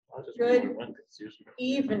Good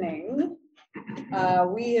evening.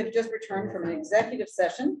 We have just returned from an executive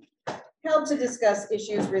session held to discuss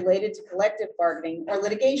issues related to collective bargaining or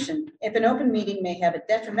litigation. If an open meeting may have a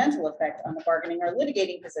detrimental effect on the bargaining or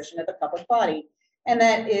litigating position of the public body, and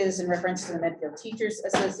that is in reference to the Medfield Teachers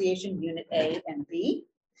Association, Unit A and B.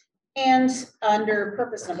 And under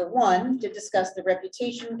purpose number 1, to discuss the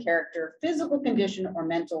reputation, character, physical condition, or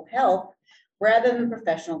mental health rather than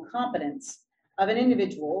professional competence of an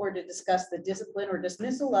individual, or to discuss the discipline or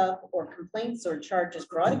dismissal of, or complaints or charges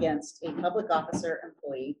brought against a public officer,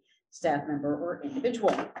 employee, staff member, or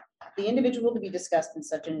individual. The individual to be discussed in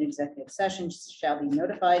such an executive session shall be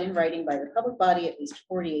notified in writing by the public body at least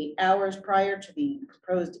 48 hours prior to the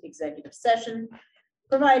proposed executive session,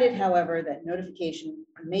 provided, however, that notification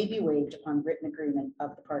may be waived upon written agreement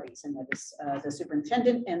of the parties, and that is the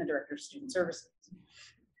superintendent and the director of student services.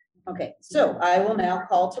 Okay, so I will now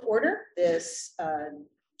call to order this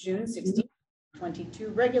June 16, 2022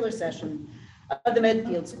 regular session of the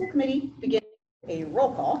Medfield School Committee. Begin a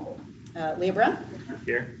roll call. Leah Brown.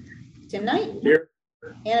 Here. Tim Knight. Here.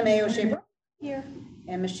 Anna Mae O'Shea. Here.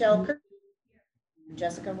 And Michelle Kirk. And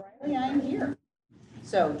Jessica Riley, I am here.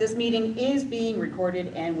 So this meeting is being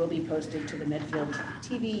recorded and will be posted to the Medfield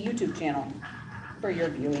TV YouTube channel for your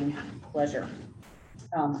viewing pleasure.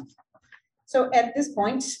 So at this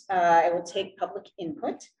point, I will take public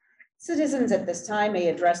input. Citizens at this time may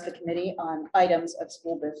address the committee on items of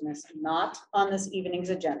school business not on this evening's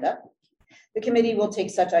agenda. The committee will take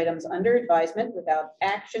such items under advisement without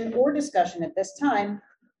action or discussion at this time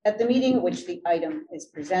at the meeting at which the item is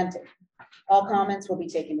presented. All comments will be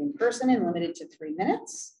taken in person and limited to 3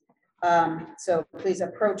 minutes. So please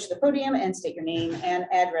approach the podium and state your name and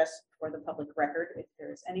address for the public record if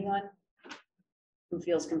there is anyone who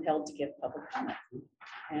feels compelled to give public comment.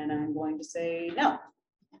 And I'm going to say no.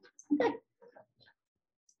 Okay.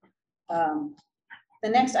 The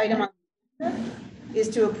next item on the agenda is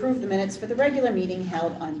to approve the minutes for the regular meeting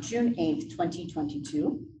held on June 8th,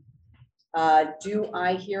 2022. Do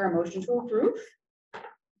I hear a motion to approve?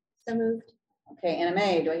 So moved. Okay, Anna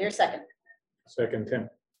Mae, do I hear a second? Second, Tim.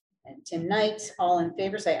 And Tim Knight, all in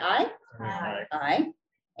favor, say aye. Aye. Aye.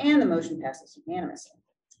 And the motion passes unanimously.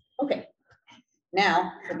 Okay.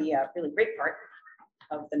 Now for the really great part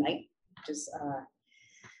of the night, which is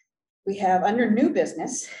we have under new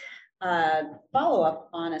business, follow-up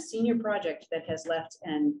on a senior project that has left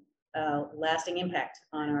an lasting impact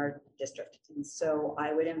on our district. And so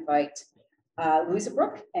I would invite Louisa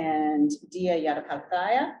Brooke and Dia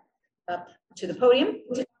Yadapalthaya up to the podium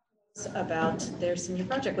to talk about their senior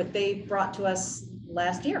project, what they brought to us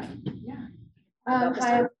last year. Yeah.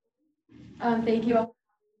 Hi. Thank you all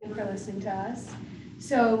for listening to us.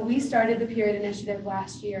 So we started the Period Initiative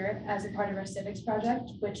last year as a part of our civics project,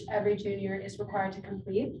 which every junior is required to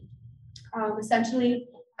complete. Essentially,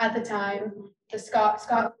 at the time, the Scott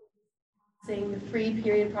saying the Free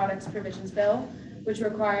Period Products Provisions Bill, which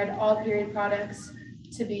required all period products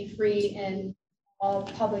to be free in all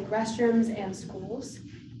public restrooms and schools.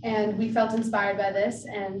 And we felt inspired by this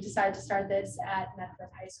and decided to start this at Medfield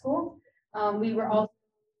High School. We were also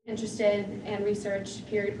interested and researched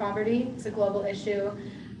period poverty. It's a global issue,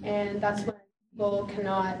 and that's when people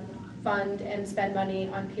cannot fund and spend money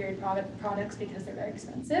on period products because they're very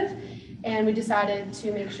expensive. And we decided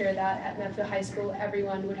to make sure that at Medfield High School,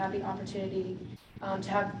 everyone would have the opportunity to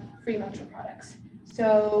have free menstrual products.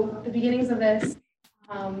 So the beginnings of this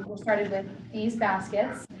were started with these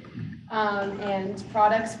baskets and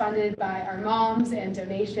products funded by our moms and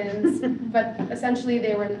donations, but essentially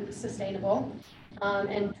they were sustainable.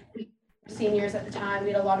 And we were seniors at the time,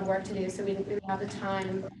 we had a lot of work to do, so we didn't really have the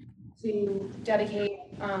time to dedicate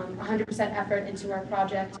 100% effort into our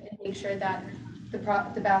project and make sure that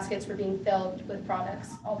the baskets were being filled with products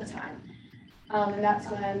all the time. And that's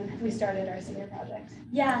when we started our senior project.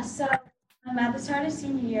 Yeah, so at the start of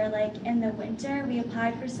senior year, like in the winter, we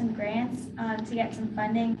applied for some grants to get some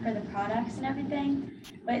funding for the products and everything,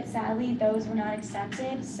 but sadly those were not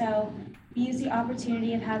accepted. So we used the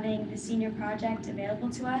opportunity of having the senior project available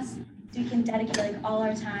to us so we can dedicate like all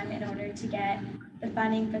our time in order to get the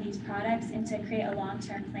funding for these products and to create a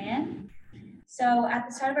long-term plan. So at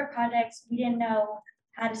the start of our project, we didn't know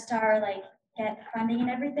how to start, like get funding and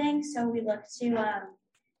everything. So we looked to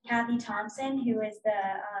Kathy Thompson, who is the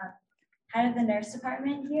head of the nurse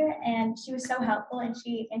department here, and she was so helpful, and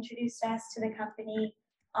she introduced us to the company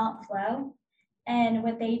Aunt Flo. And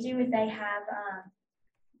what they do is they have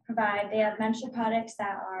menstrual products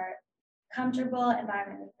that are comfortable,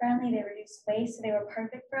 environmentally friendly, they reduce waste, so they were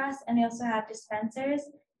perfect for us. And they also have dispensers,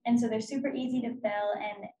 and so they're super easy to fill,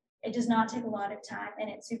 and it does not take a lot of time, and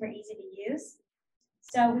it's super easy to use.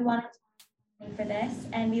 So we wanted for this,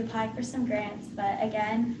 and we applied for some grants, but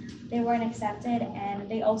again, they weren't accepted, and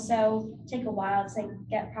they also take a while to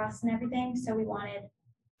get processed and everything. So we wanted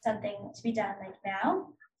something to be done like now.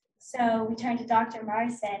 So we turned to Dr.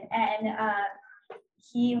 Morrison, and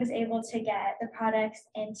he was able to get the products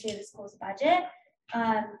into the school's budget.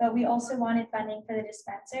 But we also wanted funding for the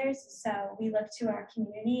dispensers. So we looked to our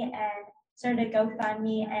community and started a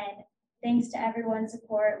GoFundMe, and thanks to everyone's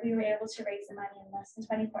support, we were able to raise the money in less than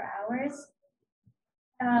 24 hours.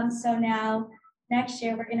 So now next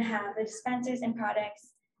year, we're gonna have the dispensers and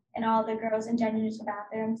products in all the girls and gender neutral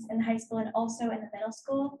bathrooms in the high school and also in the middle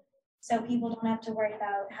school. So people don't have to worry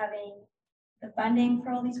about having the funding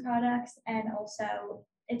for all these products, and also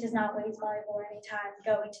it does not waste valuable or any time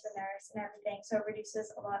going to the nurse and everything. So it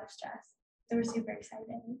reduces a lot of stress. So we're super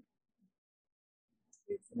excited.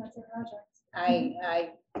 So that's our project.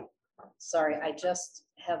 Sorry, I just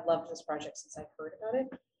have loved this project since I heard about it,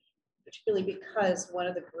 particularly because one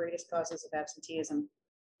of the greatest causes of absenteeism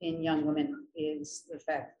in young women is the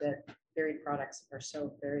fact that varied products are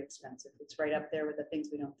so very expensive. It's right up there with the things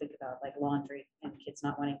we don't think about, like laundry and kids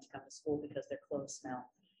not wanting to come to school because their clothes smell,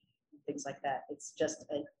 and things like that. It's just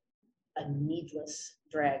a needless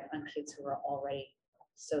drag on kids who are already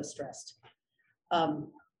so stressed.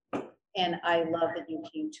 And I love that you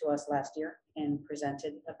came to us last year and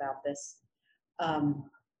presented about this.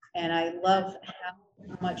 And I love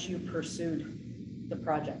how much you pursued the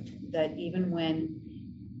project, that even when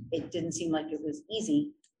it didn't seem like it was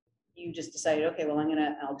easy, you just decided, okay, well,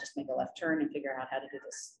 I'll just make a left turn and figure out how to do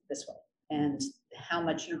this way. And how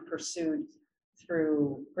much you pursued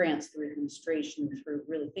through grants, through administration, through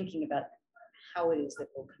really thinking about how it is that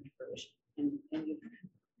will come to fruition. And you,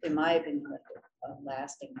 in my opinion, left a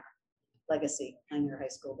lasting legacy on your high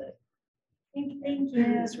school that Thank you.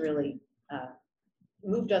 has really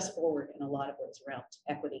moved us forward in a lot of ways around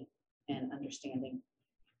equity and understanding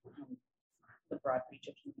the broad reach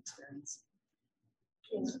of human experience.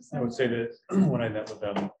 I would say that when I met with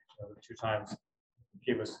them the 2 times,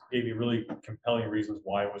 gave you really compelling reasons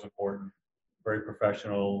why it was important. Very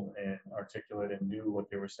professional and articulate, and knew what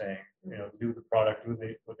they were saying. Knew the product, knew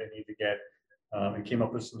what they need to get, and came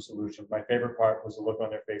up with some solutions. My favorite part was the look on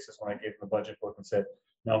their faces when I gave them the budget book and said,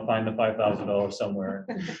 "Now find the $5,000 somewhere."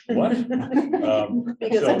 What?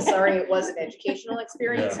 Because I'm sorry, it was an educational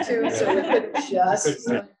experience too, so we couldn't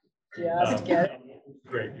just get it.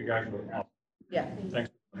 Great, you guys were awesome. Yeah.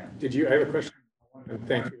 Thanks. I have a question.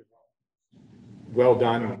 Thank you. Well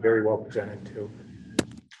done, very well presented too.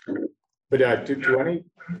 But do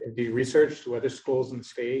you research to other schools in the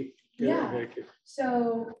state? Yeah.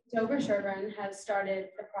 So Dover Sherburne has started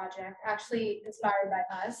the project, actually inspired by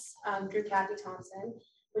us, through Kathy Thompson,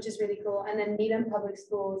 which is really cool. And then Needham Public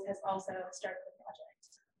Schools has also started the project.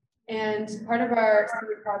 And part of our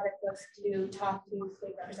summer project was to talk to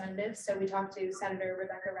state representatives. So we talked to Senator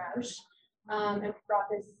Rebecca Rausch, and we brought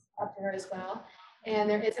this up to her as well. And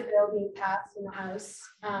there is a bill being passed in the House,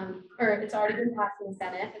 or it's already been passed in the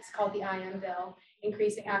Senate. It's called the IM bill,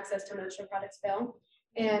 Increasing Access to Menstrual Products Bill.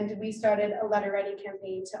 And we started a letter writing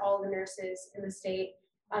campaign to all the nurses in the state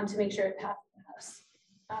to make sure it passed the House.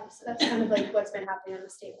 So that's kind of like what's been happening on the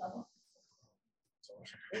state level.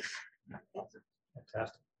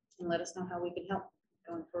 Fantastic. And let us know how we can help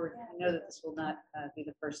going forward. I know that this will not be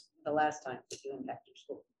the last time that you impact your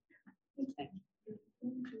school. Thank you.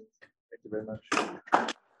 Thank you very much.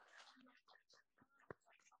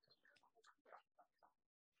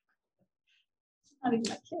 Not even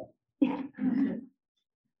my kid.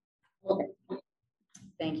 Okay.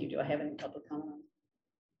 Thank you. Do I have any public comment?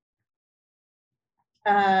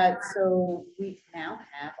 So we now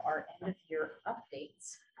have our end of year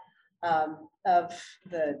updates of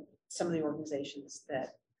some of the organizations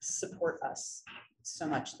that support us so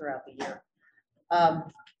much throughout the year.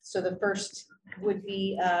 So the first would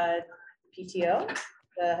be PTO,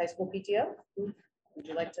 the high school PTO. Would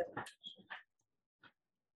you like to?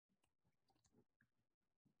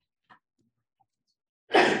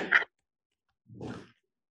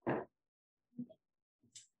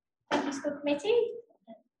 Thank you, school committee,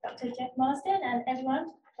 Dr. Jeff Marsden, and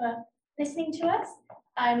everyone for listening to us.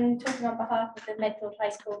 I'm talking on behalf of the Medfield High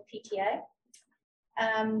School PTO.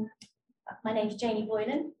 My name is Janie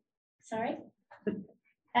Boylan. Sorry.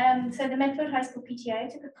 So the Medfield High School PTO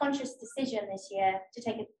took a conscious decision this year to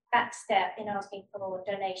take a back step in asking for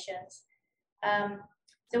donations.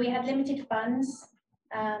 So we had limited funds,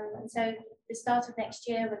 and so the start of next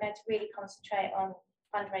year, we're going to really concentrate on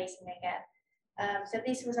fundraising again. So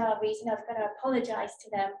this was our reason. I've got to apologise to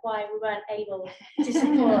them why we weren't able to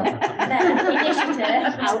support that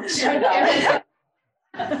initiative.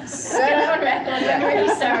 Set it on record, I'm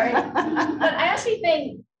really sorry. But I actually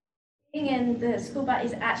think being in the school bus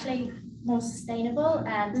is actually more sustainable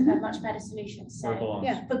and a much better solution. Where it So belongs.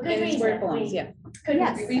 Yeah. for good And it's where it reason. belongs, yeah. Good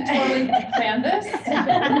Yes. reason. We totally planned this.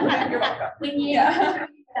 You're welcome. We knew Yeah.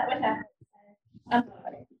 that would happen. But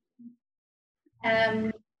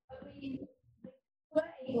we were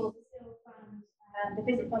able to still fund the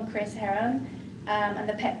visit from Chris Heron and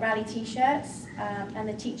the pep rally t-shirts and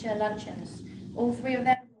the teacher luncheons. All three of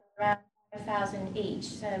them were around 5,000 each,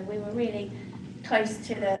 so we were really close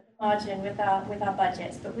to the margin with our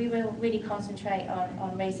budgets, but we will really concentrate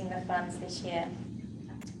on raising the funds this year.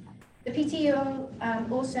 The PTO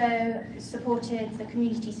also supported the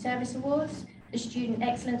Community Service Awards, the Student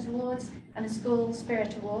Excellence Awards, and the School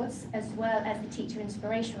Spirit Awards, as well as the Teacher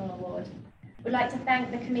Inspirational Award. We'd like to thank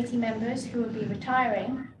the committee members who will be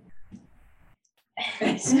retiring.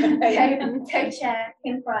 Co-chair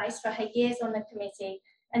Kim Price for her years on the committee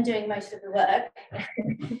and doing most of the work.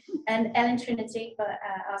 And Ellen Trinity for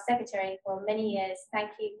our secretary for many years.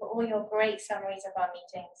 Thank you for all your great summaries of our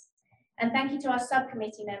meetings. And thank you to our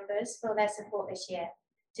subcommittee members for their support this year.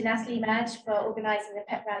 To Natalie Madge for organising the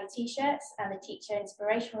Pep Rally t-shirts and the Teacher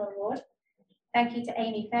Inspirational Award. Thank you to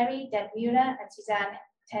Amy Ferry, Deb Mueller and Suzanne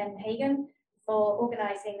Ten-Hagen for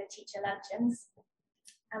organising the teacher luncheons.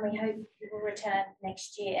 And we hope you will return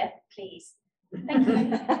next year, please. Thank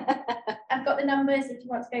you. I've got the numbers if you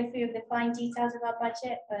want to go through the fine details of our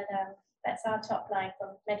budget, but that's our top line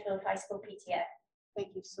from Medfield High School PTO.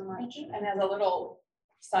 Thank you so much. Thank you. And as a little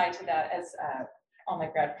side to that, as on my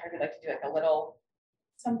grad card, we'd like to do like a little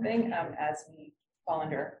something as we fall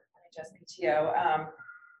under NHS PTO.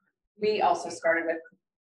 We also started with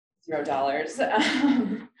 $0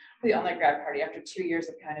 for the online grad party after 2 years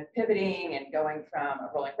of kind of pivoting and going from a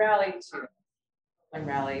rolling rally to a rolling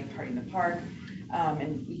rally party in the park.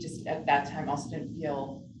 And we just at that time also didn't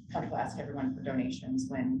feel comfortable asking everyone for donations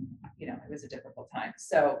when, you know, it was a difficult time.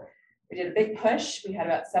 So we did a big push. We had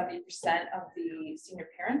about 70% of the senior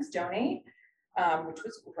parents donate, which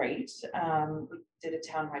was great. We did a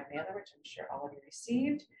townwide mailer, which I'm sure all of you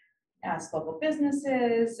received, asked local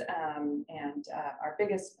businesses, and our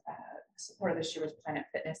biggest supporter this year was Planet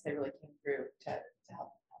Fitness. They really came through to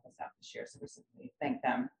help us out this year, so we simply thank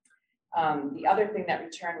them. The other thing that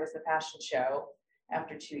returned was the fashion show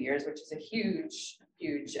after 2 years, which is a huge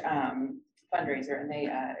fundraiser. And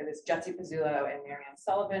it was Jutsi Pizzulo and Marianne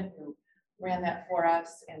Sullivan who ran that for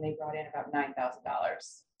us, and they brought in about $9,000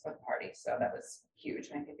 for the party. So that was huge,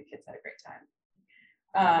 and I think the kids had a great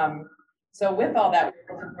time. So with all that,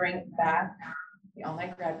 we were able to bring back the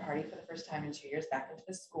all-night grad party for the first time in 2 years back into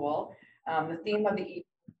the school. The theme of the evening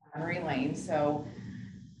was Memory Lane. So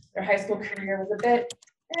their high school career was a bit,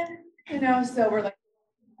 you know, so we're like,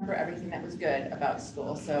 remember everything that was good about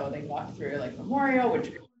school. So they walked through like Memorial, which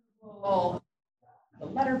was cool, the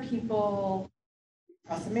Letter People,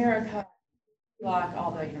 Across America, Block,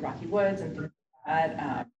 all the, you know, Rocky Woods and things like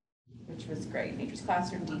that, which was great. Nature's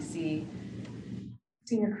Classroom, DC,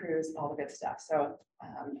 senior cruise, all the good stuff. So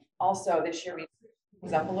also this year we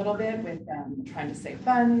was up a little bit with trying to save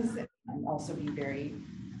funds and also be very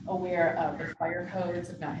aware of the fire codes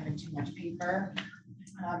of not having too much paper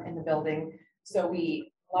in the building. So a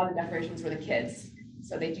lot of the decorations were the kids.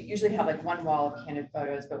 So they usually have like one wall of candid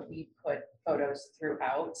photos, but we put photos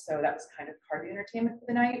throughout. So that was kind of part of the entertainment for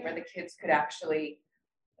the night, where the kids could actually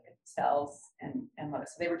look at themselves and love it.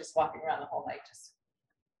 So they were just walking around the whole night, just,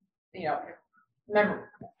 you know, like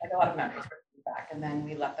a lot of memories were back. And then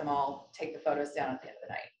we let them all take the photos down at the end of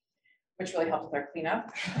the night, which really helped with our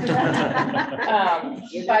cleanup.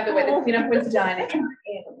 By the way, the cleanup was done in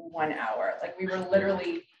 1 hour. Like we were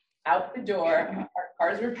literally out the door, our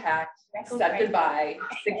cars were packed, said goodbye,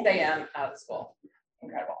 6 a.m. out of school.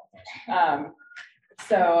 Incredible.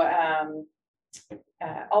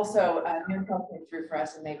 Also, Newcomb came through for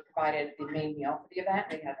us, and they provided the main meal for the event.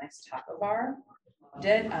 They had a nice taco bar.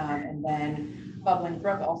 Did and then Bubbling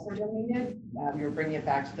Brook also donated. We were bringing it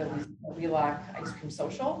back to the Wheelock Ice Cream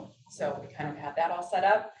Social, so we kind of had that all set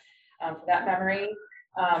up for that memory.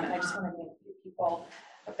 And I just want to thank a few people,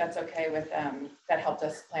 if that's okay, with that helped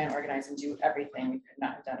us plan, organize, and do everything. We could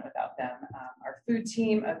not have done it without them. Our food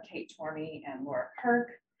team of Kate Tormey and Laura Kirk,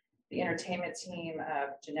 the entertainment team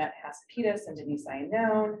of Jeanette Hasapitas and Denise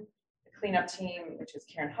Iannone, the cleanup team, which is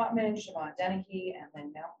Karen Hopman, Siobhan Dennehy, and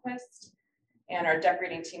Lynn Malmquist. And our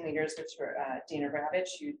decorating team leaders, which were Dana Ravitch,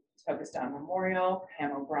 who focused on Memorial,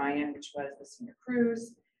 Pam O'Brien, which was the senior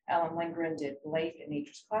cruise, Ellen Lindgren did Blake and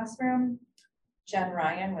Nature's Classroom, Jen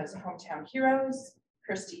Ryan was Hometown Heroes,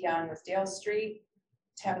 Kirsty Young was Dale Street,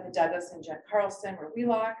 Tabitha Douglas and Jen Carlson were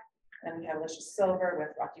Wheelock, and we had Alicia Silver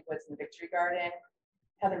with Rocky Woods and the Victory Garden,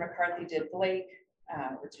 Heather McCarthy did Blake,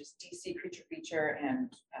 which is DC Creature Feature,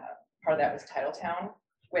 and part of that was Titletown,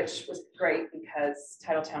 which was great because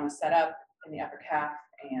Titletown was set up in the upper calf,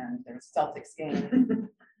 and there was a Celtics game,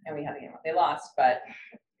 and we had the game. They lost, but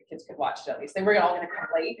the kids could watch it at least. They were all going to come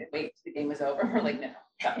late and wait till the game was over. We're like, no.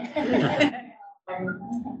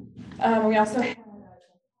 We also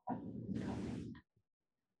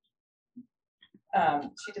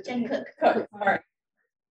she did Jen Cook. All right.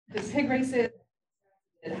 The pig races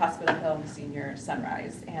did Hospital Hill and the Senior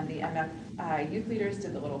Sunrise, and the MFI youth leaders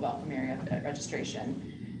did the Little Welcome Area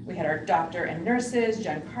registration. We had our doctor and nurses,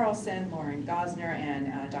 Jen Carlson, Lauren Gosner,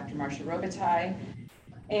 and Dr. Marsha Robitaille,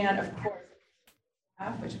 and of course,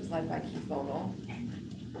 which was led by Keith Vogel.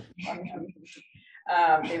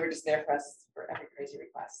 They were just there for us for every crazy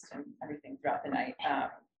request and everything throughout the night.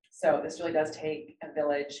 So this really does take a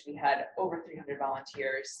village. We had over 300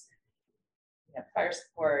 volunteers. We had fire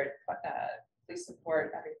support, police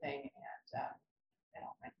support, everything, and it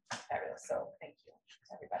all went fabulous. So thank you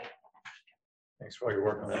to everybody. Thanks for all your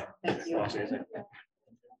work on that. Thank you.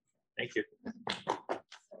 Thank you.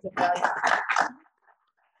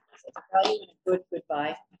 It's a value and a good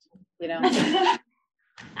goodbye, you know.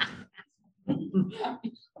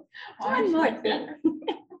 One more thing.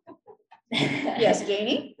 Yes,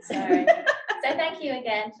 Janie? Sorry. So thank you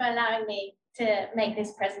again for allowing me to make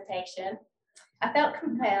this presentation. I felt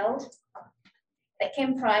compelled that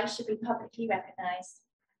Kim Price should be publicly recognized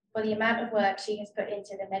for the amount of work she has put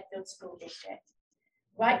into the Medfield School District.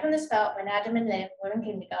 Right from the start, when Adam and Liv were in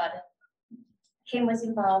kindergarten, Kim was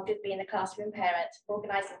involved with being a classroom parent,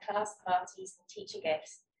 organizing class parties and teacher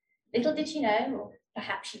gifts. Little did she know, or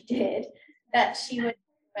perhaps she did, that she would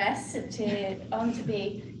progress to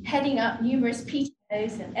be heading up numerous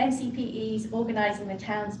PTOs and MCPEs, organizing the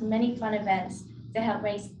town's many fun events to help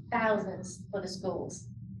raise thousands for the schools.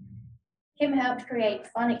 Kim helped create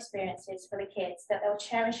fun experiences for the kids that they'll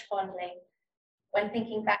cherish fondly when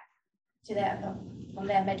thinking back to from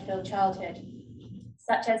their Medfield childhood,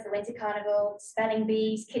 such as the Winter Carnival, Spelling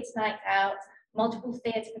Bees, Kids Night Out, multiple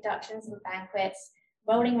theatre productions and banquets,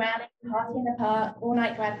 Rolling Rally, Party in the Park,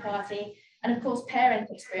 all-night grad party, and of course parent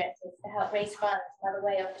experiences to help raise funds by the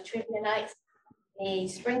way of the trivia nights, the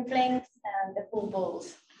spring flings, and the fall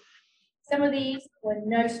balls. Some of these were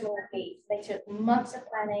no small feats. They took months of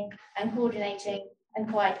planning and coordinating and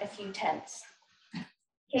quite a few tents.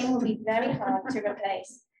 Kim will be very hard to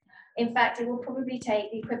replace. In fact, it will probably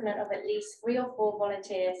take the equivalent of at least 3 or 4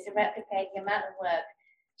 volunteers to replicate the amount of work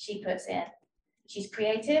she puts in. She's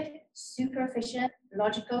creative, super efficient,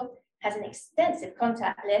 logical, has an extensive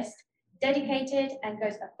contact list, dedicated, and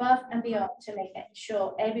goes above and beyond to make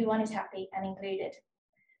sure everyone is happy and included.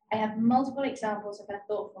 I have multiple examples of her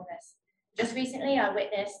thoughtfulness. Just recently, I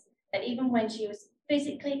witnessed that even when she was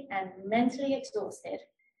physically and mentally exhausted,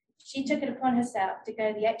 she took it upon herself to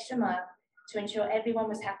go the extra mile to ensure everyone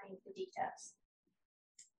was happy with the details.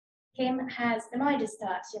 Kim has the Midas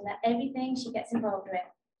touch in that everything she gets involved with,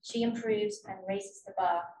 she improves and raises the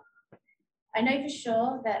bar. I know for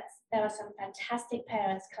sure that there are some fantastic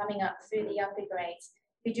parents coming up through the younger grades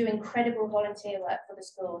who do incredible volunteer work for the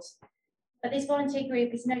schools. But this volunteer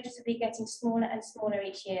group is noticeably getting smaller and smaller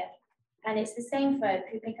each year, and it's the same folk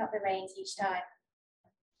who pick up the reins each time.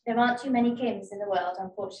 There aren't too many Kims in the world,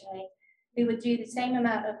 unfortunately, who would do the same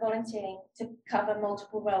amount of volunteering to cover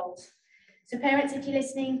multiple roles. So parents, if you're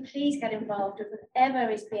listening, please get involved with whatever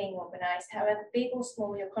is being organised, however big or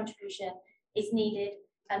small your contribution is needed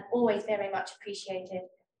and always very much appreciated,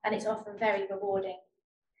 and it's often very rewarding.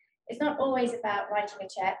 It's not always about writing a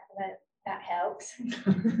check, although that helps.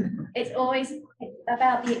 It's always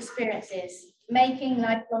about the experiences, making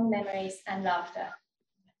lifelong memories and laughter.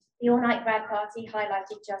 The all-night grad party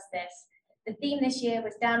highlighted just this. The theme this year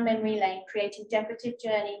was down memory lane, creating decorative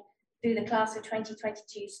journey through the class of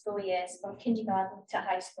 2022 school years from kindergarten to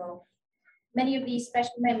high school. Many of these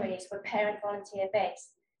special memories were parent volunteer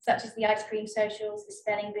based, such as the ice cream socials, the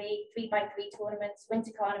spelling bee, 3x3 tournaments,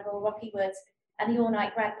 Winter Carnival, Rocky Woods, and the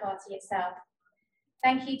all-night grad party itself.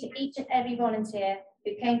 Thank you to each and every volunteer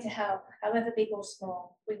who came to help, however big or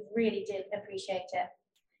small. We really did appreciate it.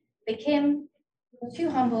 The Kim, you're too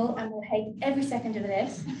humble and will hate every second of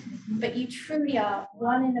this, but you truly are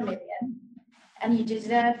one in a million, and you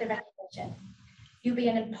deserve the recognition. You'll be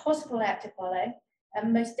an impossible act to follow,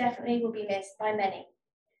 and most definitely will be missed by many,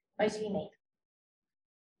 mostly me.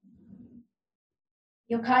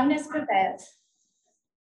 Your kindness prevails,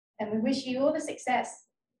 and we wish you all the success.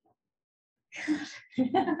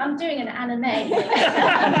 I'm doing an anime.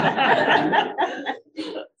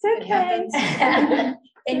 It's okay.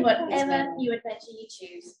 In whatever new adventure you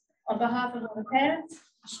choose. On behalf of all the parents,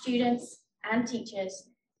 students, and teachers,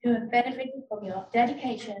 who have benefited from your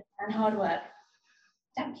dedication and hard work.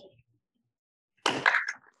 Thank you.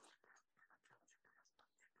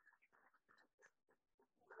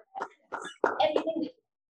 Everything.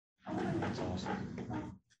 That's awesome.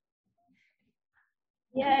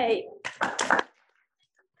 Yay.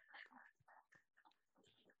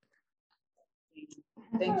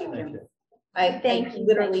 Thank you, Thank Kim. you. Thank you,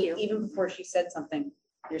 Literally, thank you. even before she said something,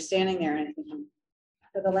 you're standing there and I'm thinking,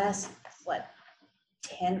 for the last, what,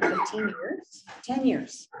 10, 15 years? 10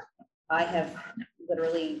 years, I have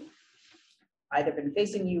literally either been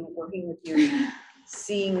facing you, working with you,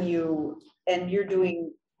 seeing you, and you're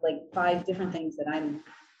doing like 5 different things that I'm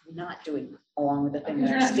not doing along with the thing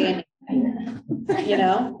that I'm standing, you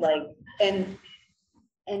know, like, and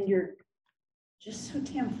you're just so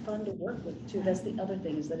damn fun to work with too. That's the other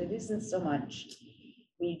thing, is that it isn't so much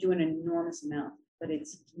when you do an enormous amount, but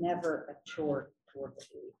it's never a chore to work with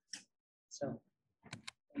you. So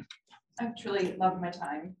I've truly loved my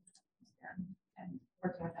time here and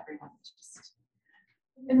working with everyone. It's just,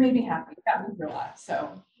 it made me happy, it got me relaxed.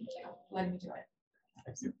 So thank you for letting me do it.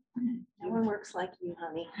 Thank you. No one works like you,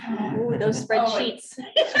 honey. Ooh, those spreadsheets.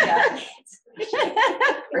 Yeah.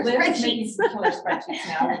 For Liz is making spreadsheets. some killer spreadsheets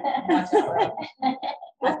now. Watch out, right?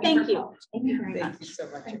 Well, Asking thank for you. help. Thank you very thank much. you so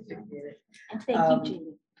much. I appreciate it. And thank Um, you,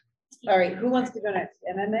 Julie. All right, who wants to go next?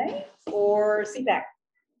 MMA or CPAC?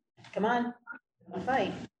 Come on, wanna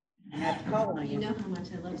fight. I have to call on You you. know how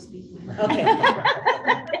much I love speaking. Okay.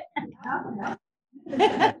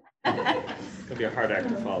 It'll be a hard act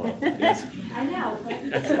to follow. Yes. I know.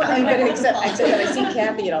 Well, I'm gonna accept that I see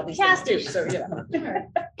Kathy and all these things too, so, you know.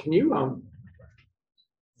 Can you,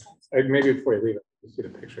 maybe before you leave, you see the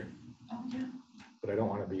picture, Oh, yeah. but I don't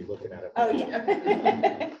want to be looking at it. Oh,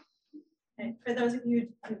 yeah. And for those of you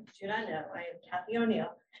who do not know, I am Kathy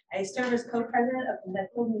O'Neill. I serve as co-president of the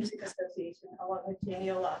Medfield Music Association along with Jamie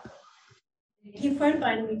O'Loughlin. Thank you for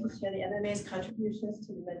inviting me to share the MMA's contributions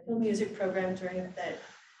to the Medfield Music Program during the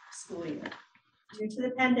school year. Due to the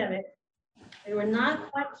pandemic, we were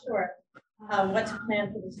not quite sure what to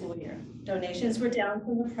plan for the school year. Donations were down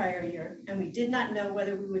from the prior year, and we did not know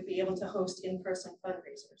whether we would be able to host in-person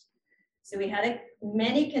fundraisers. So we had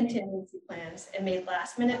many contingency plans and made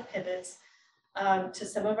last-minute pivots to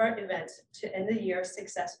some of our events to end the year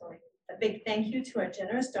successfully. A big thank you to our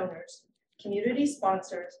generous donors, community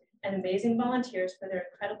sponsors, and amazing volunteers for their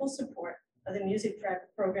incredible support of the music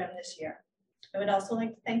program this year. I would also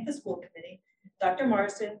like to thank the school committee, Dr.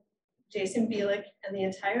 Marsden, Jason Bielik, and the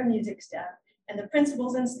entire music staff, and the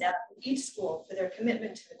principals and staff of each school for their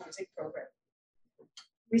commitment to the music program.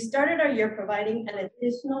 We started our year providing an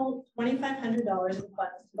additional $2,500 in funds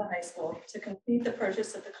to the high school to complete the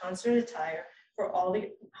purchase of the concert attire for all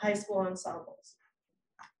the high school ensembles.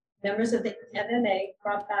 Members of the MMA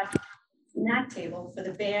brought back snack table for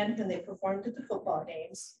the band when they performed at the football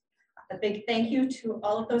games. A big thank you to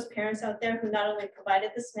all of those parents out there who not only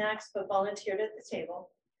provided the snacks, but volunteered at the table.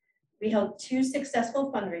 We held 2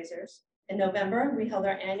 successful fundraisers. In November, we held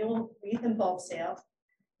our annual wreath and bulb sale.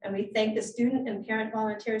 And we thank the student and parent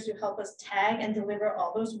volunteers who help us tag and deliver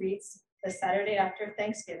all those wreaths the Saturday after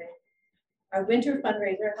Thanksgiving. Our winter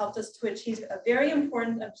fundraiser helped us to achieve a very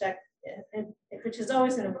important objective, which is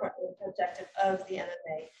always an important objective of the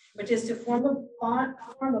MMA, which is to form a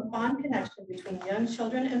bond connection between young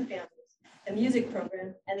children and families, the music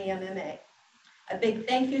program, and the MMA. A big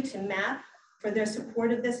thank you to MAP for their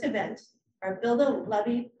support of this event. Our Build a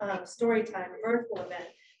Levy Storytime virtual event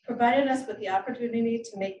provided us with the opportunity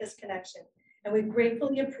to make this connection, and we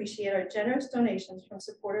gratefully appreciate our generous donations from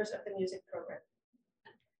supporters of the music program.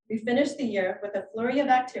 We finished the year with a flurry of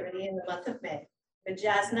activity in the month of May, with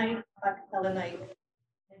jazz night, acapella night,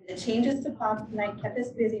 and the changes to pop night kept us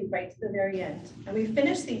busy right to the very end. And we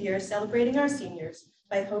finished the year celebrating our seniors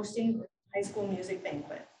by hosting a high school music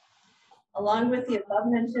banquet. Along with the above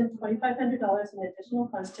mentioned $2,500 in additional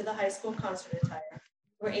funds to the high school concert attire,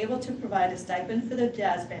 we're able to provide a stipend for the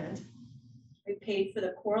jazz band. We paid for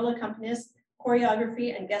the choral accompanist,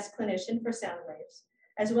 choreography, and guest clinician for sound waves,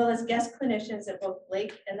 as well as guest clinicians at both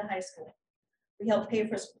Blake and the high school. We helped pay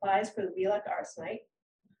for supplies for the Wheelock Arts Night.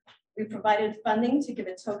 We provided funding to give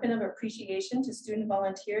a token of appreciation to student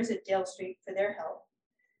volunteers at Dale Street for their help.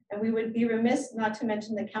 And we would be remiss not to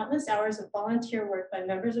mention the countless hours of volunteer work by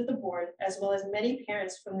members of the board, as well as many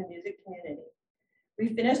parents from the music community.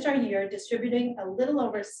 We finished our year distributing a little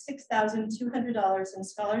over $6,200 in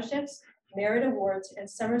scholarships, merit awards, and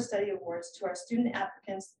summer study awards to our student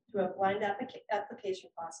applicants through a blind application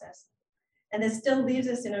process. And this still leaves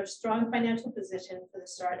us in a strong financial position for the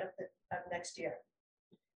start of next year.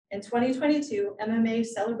 In 2022, MMA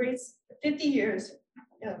celebrates 50 years,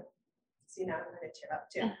 See, now I'm going to tear up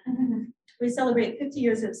too. We celebrate 50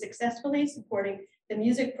 years of successfully supporting the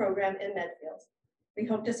music program in Medfield. We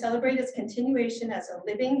hope to celebrate its continuation as a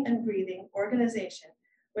living and breathing organization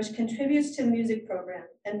which contributes to the music program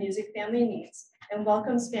and music family needs and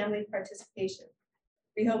welcomes family participation.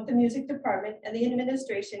 We hope the music department and the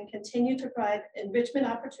administration continue to provide enrichment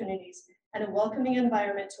opportunities and a welcoming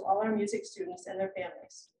environment to all our music students and their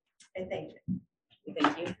families. I thank you.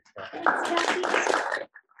 Thank you.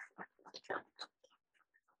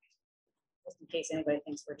 Just in case anybody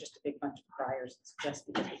thinks we're just a big bunch of criers, it's just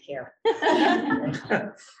because we care.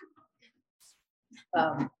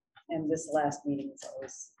 And this last meeting is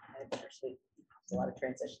always bittersweet. There's a lot of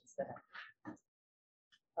transitions that happen.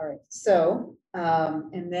 All right, so,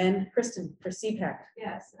 and then Kristen for CPAC.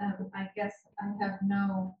 Yes, I guess I have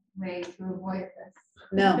no way to avoid this.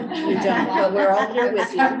 No, you don't, but we're all here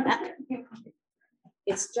with you.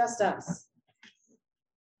 It's just us.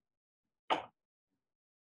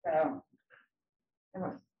 So,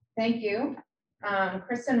 thank you.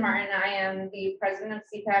 Kristen Martin, I am the president of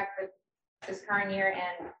CPAC for this current year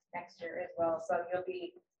and next year as well. So you'll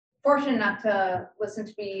be fortunate enough to listen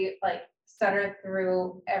to me like stutter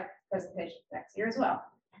through every presentation next year as well.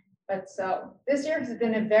 But so this year has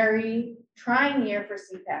been a very trying year for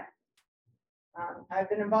CPAC. I've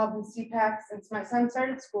been involved in CPAC since my son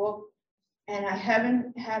started school, and I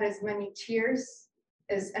haven't had as many tears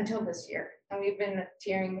as until this year. And we've been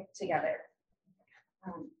tearing together.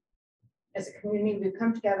 As a community, we've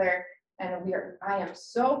come together, and I am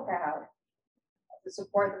so proud of the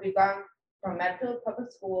support that we've gotten from Medfield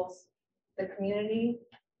Public Schools, the community,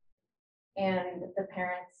 and the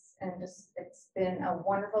parents, and just it's been a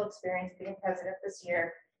wonderful experience being president this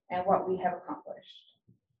year and what we have accomplished.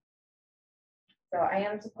 So I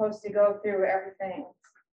am supposed to go through everything.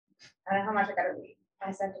 I don't know how much I got to read.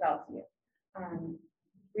 I sent it all to you.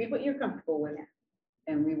 Read what you're comfortable with,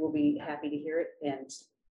 and we will be happy to hear it and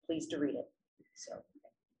pleased to read it. So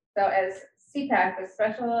as CPAC, the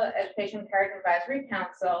Special Education Parent Advisory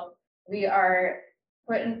Council, we are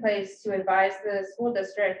put in place to advise the school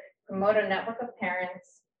district, promote a network of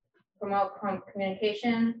parents, promote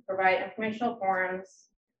communication, provide informational forums,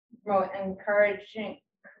 promote and encourage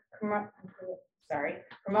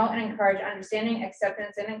understanding,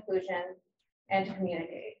 acceptance, and inclusion, and to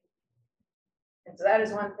communicate. And so that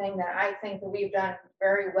is one thing that I think that we've done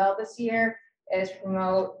very well this year is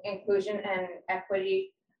promote inclusion and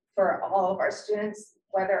equity for all of our students,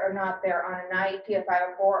 whether or not they're on an IEP, a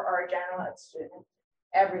 504, or a general ed student.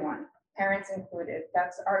 Everyone, parents included.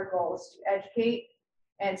 That's our goal, is to educate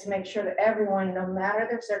and to make sure that everyone, no matter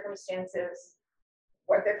their circumstances,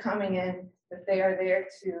 what they're coming in, that they are there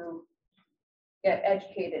to get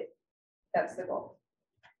educated. That's the goal.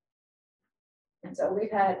 And so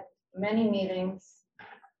we've had many meetings,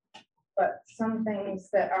 but some things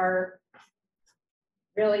that are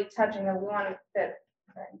really touching that we want that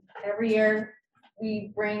every year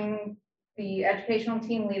we bring the educational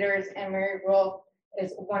team leaders, and Mary Rule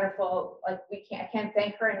is wonderful. Like I can't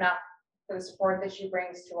thank her enough for the support that she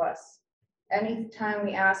brings to us. Anytime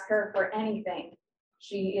we ask her for anything,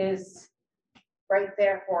 she is right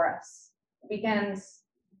there for us. Weekends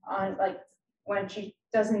on like when she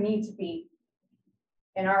doesn't need to be,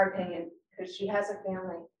 in our opinion, because she has a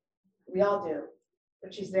family. We all do,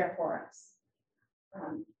 but she's there for us.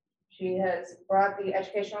 She has brought the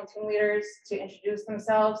educational team leaders to introduce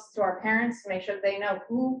themselves to our parents to make sure they know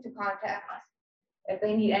who to contact if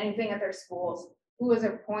they need anything at their schools. Who is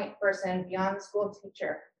a point person beyond the school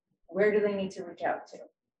teacher? Where do they need to reach out to?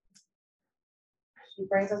 She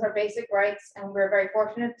brings us our basic rights, and we're very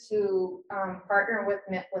fortunate to partner with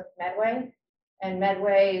Medway, and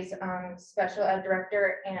Medway's special ed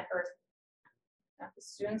director or the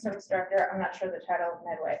student service director, I'm not sure the title of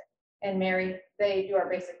Medway, and Mary, they do our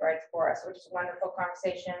basic rights for us, which is a wonderful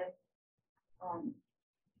conversation.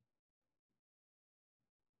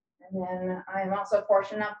 And then I'm also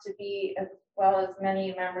fortunate enough to be, as well as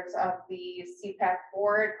many members of the CPAC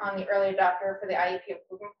board, on the early adopter for the IEP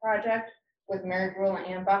Improvement Project with Mary Gruhl and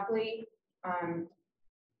Ann Buckley.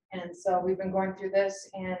 And so we've been going through this,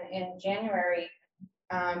 and in January,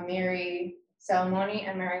 Mary Salamoni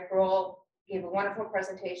and Mary Gruhl gave a wonderful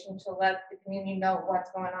presentation to let the community know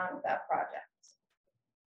what's going on with that project.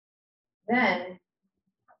 Then,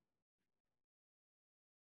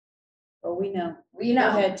 Oh, we know. we Go know,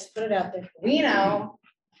 ahead, just put it out there. we know,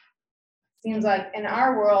 seems like in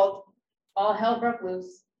our world, all hell broke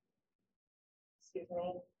loose. Excuse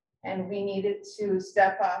me. And we needed to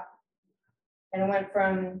step up. And it went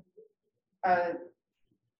from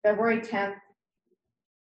February 10th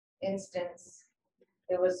instance.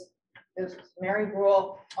 It was This was Mary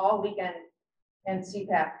Brule all weekend and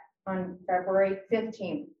CPAC on February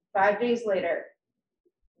 15th. 5 days later,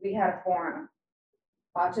 we had a forum,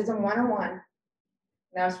 Autism 101.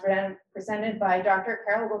 That was presented by Dr.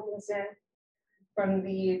 Carol Wilkinson from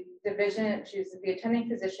the division. She was the attending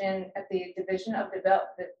physician at the Division of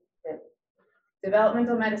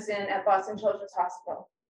Developmental Medicine at Boston Children's Hospital.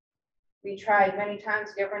 We tried many times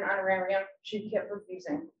to give her an honorarium. She kept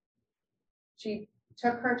refusing. She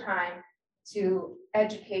took her time to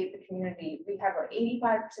educate the community. We had about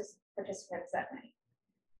 85 participants that night.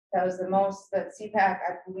 That was the most that CPAC,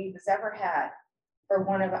 I believe, has ever had for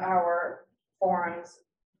one of our forums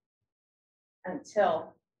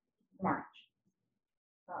until March.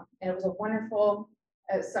 And it was a wonderful,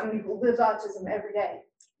 as somebody who lives autism every day,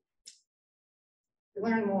 to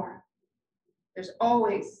learn more. There's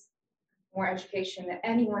always more education that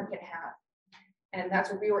anyone can have. And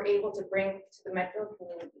that's what we were able to bring to the Medfield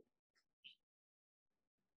community.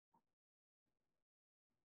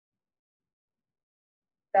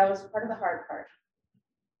 That was part of the hard part.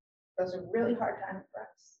 That was a really hard time for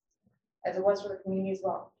us, as it was for the community as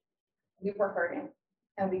well. We were hurting,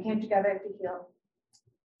 and we came together to heal.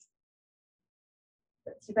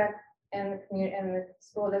 But CPAC and the community and the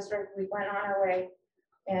school district, we went on our way,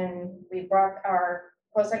 and we brought our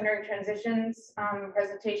post-secondary transitions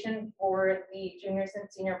presentation for the juniors and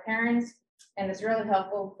senior parents, and it's really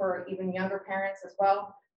helpful for even younger parents as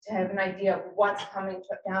well to have an idea of what's coming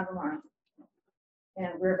down the line.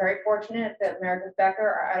 And we're very fortunate that Meredith Becker,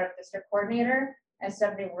 our out-of-district coordinator, and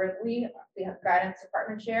Stephanie Ridley, the guidance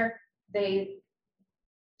department chair, they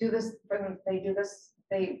do this for them.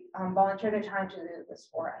 They volunteer their time to do this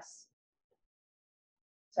for us.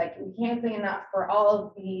 It's like we can't say enough for all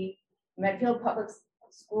of the Medfield Public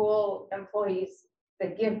School employees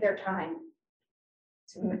that give their time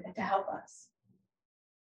to help us.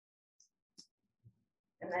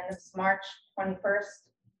 And then it's March 21st.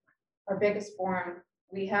 Our biggest forum,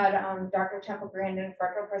 we had Dr. Temple Grandin for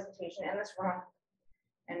our presentation in this room,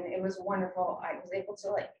 and it was wonderful. I was able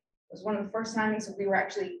to it was one of the first times we were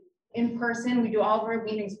actually in person. We do all of our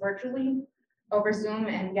meetings virtually over Zoom,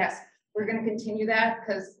 and yes, we're going to continue that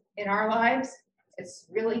because in our lives, it's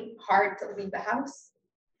really hard to leave the house,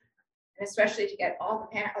 and especially to get all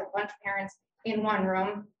the a bunch of parents in one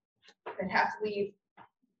room that have to leave.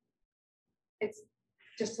 It's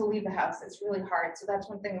just to leave the house, it's really hard. So that's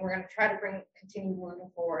one thing we're going to try to continue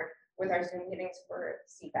moving forward with our Zoom meetings for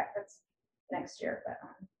CPAC. That's next year. But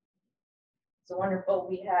so wonderful.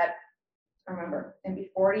 We had, I remember, the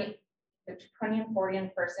 20 and 40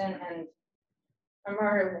 in person, and I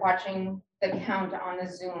remember watching the count on the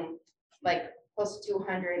Zoom, like close to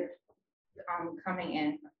 200 coming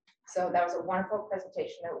in. So that was a wonderful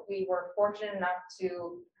presentation that we were fortunate enough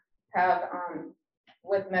to have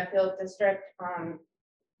with Medfield District.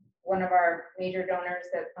 One of our major donors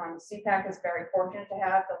that CPAC is very fortunate to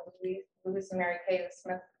have, the Louis and Mary Kay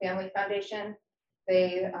Smith Family Foundation.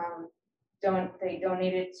 They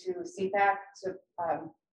donated to CPAC to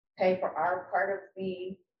pay for our part of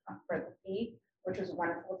the fee, which was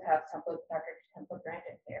wonderful to have Dr. Temple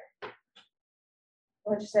Grandin here.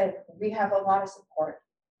 Let's just say we have a lot of support,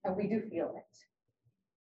 and we do feel it,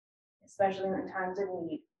 especially in times of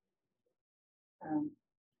need.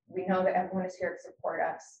 We know that everyone is here to support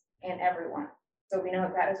us and everyone. So we know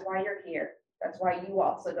that is why you're here. That's why you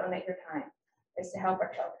also donate your time, is to help our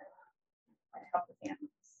children and help the families.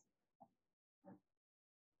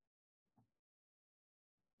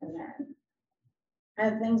 And then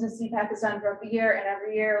and things that CPAC has done throughout the year, and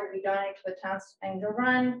every year we donate to the town's Angel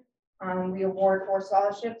Run. We award 4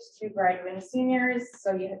 scholarships to graduating seniors.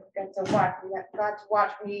 So you get to watch, got to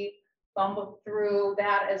watch me bumble through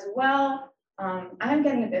that as well. I'm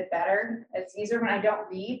getting a bit better. It's easier when I don't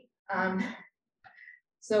read.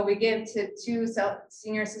 So we give to 2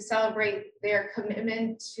 seniors to celebrate their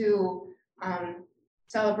commitment to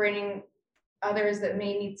celebrating others that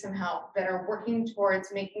may need some help, that are working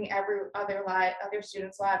towards making other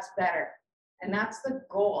students' lives better. And that's the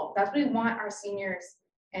goal. That's what we want our seniors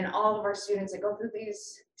and all of our students that go through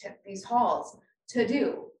these halls to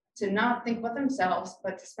do, to not think about themselves,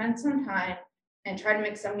 but to spend some time and try to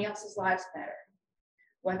make somebody else's lives better.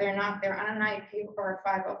 Whether or not they're on an IEP or a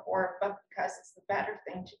 504, but because it's the better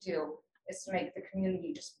thing to do is to make the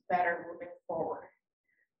community just better moving forward.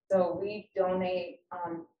 So we donate,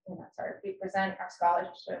 we present our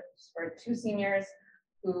scholarships for 2 seniors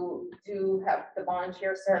who do have the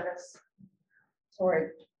volunteer service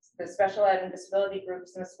toward the special ed and disability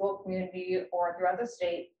groups in the school community or throughout the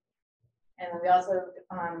state. And we also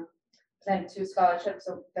present 2 scholarships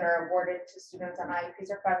that are awarded to students on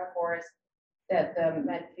IEPs or 504s that the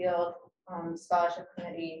Medfield Scholarship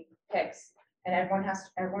Committee picks, and everyone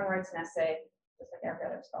writes an essay, just like every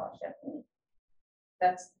other scholarship. And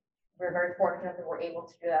we're very fortunate that we're able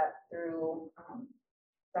to do that through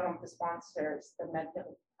some of the sponsors the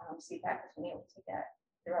Medfield CPAC has been able to get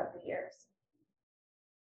throughout the years.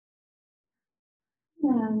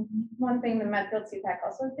 One thing the Medfield CPAC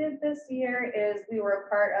also did this year is we were a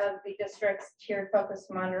part of the district's tier focused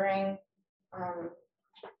monitoring.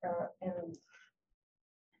 And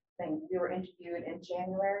thing. We were interviewed in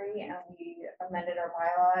January and we amended our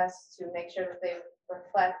bylaws to make sure that they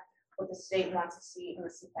reflect what the state wants to see in the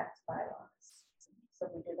CPAC's bylaws. So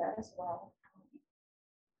we did that as well.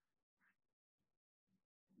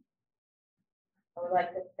 I would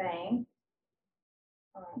like to thank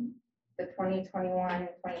the 2021-2022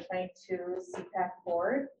 CPAC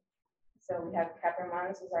board. So we have Catherine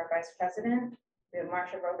Munns as our vice president. We have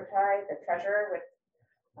Marsha Robitaille, the treasurer, with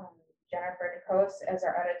Jennifer DeCose as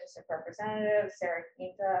our other district representative, Sarah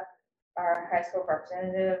Quinta, our high school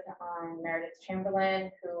representative, Meredith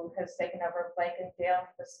Chamberlain, who has taken over Blake and Dale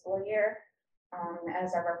for the school year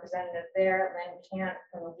as our representative there, Lynn Cant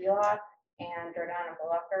from the Wheelock, and Jordana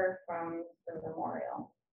Bulucker from the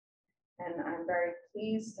Memorial. And I'm very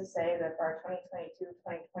pleased to say that for our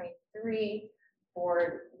 2022-2023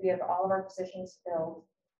 board, we have all of our positions filled.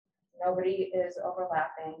 Nobody is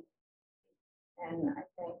overlapping. And I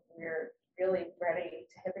think we're really ready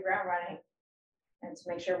to hit the ground running and to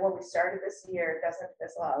make sure what we started this year doesn't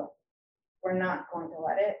fizzle out. We're not going to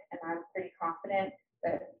let it, and I'm pretty confident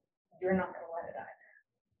that you're not going to let it either.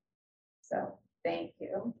 So thank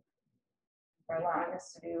you for allowing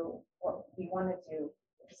us to do what we want to do,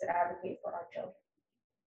 which is advocate for our children.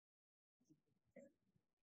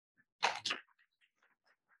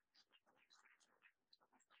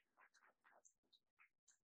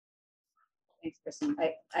 Thanks, Kristen.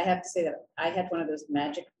 I have to say that I had one of those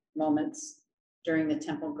magic moments during the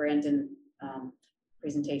Temple Grandin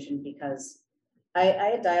presentation because I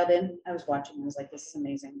had dialed in, I was watching, I was like, this is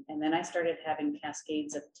amazing. And then I started having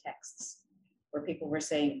cascades of texts where people were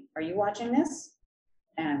saying, are you watching this?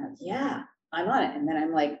 And I'm like, yeah, I'm on it. And then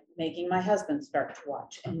I'm like making my husband start to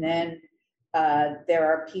watch. And then there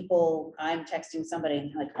are people, I'm texting somebody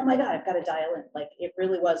and like, oh my God, I've got to dial in. Like it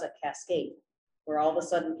really was a cascade where all of a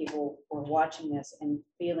sudden people were watching this and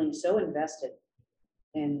feeling so invested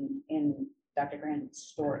in Dr. Grandin's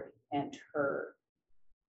story and her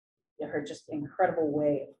just incredible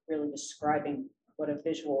way of really describing what a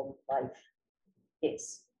visual life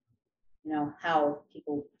is. You know, how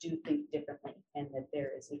people do think differently and that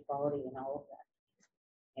there is equality in all of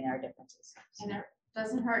that, in our differences. And it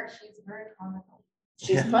doesn't hurt, she's very comical.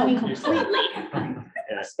 She's funny completely.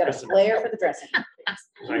 Yeah, She's got a flair for the dressing.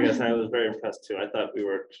 I guess I was very impressed too. I thought we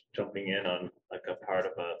were jumping in on like a part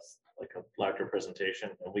of a larger presentation,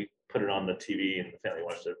 and we put it on the TV and the family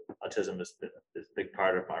watched it. Autism is a big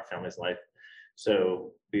part of our family's life.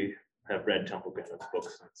 So we have read Temple Grandin's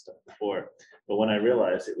books and stuff before, but when I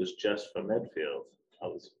realized it was just for Medfield, I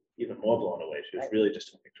was even more blown away. She was really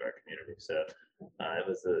just talking to our community. So it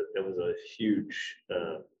was a huge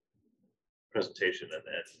presentation, and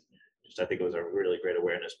just I think it was a really great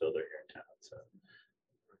awareness builder here in town. So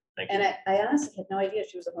thank you. And I honestly had no idea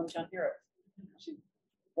she was a hometown hero. She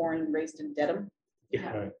born and raised in Dedham.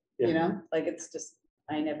 Yeah. Right. You know, like it's just,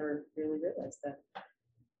 I never really realized that.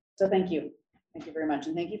 So thank you. Thank you very much.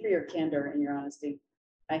 And thank you for your candor and your honesty.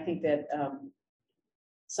 I think that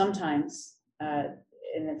sometimes, and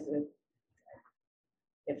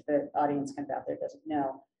if the audience kind of out there doesn't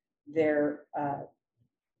know, there,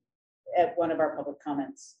 at one of our public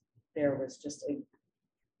comments, there was just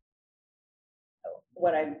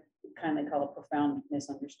what I kindly call a profound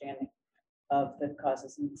misunderstanding of the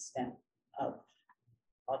causes and extent of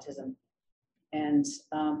autism, and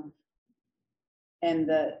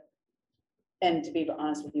to be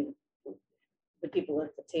honest with you, the people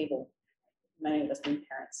at the table, many of us being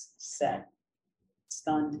parents, said,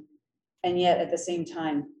 stunned, and yet at the same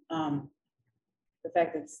time, the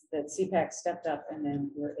fact that CPAC stepped up and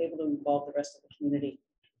then we were able to involve the rest of the community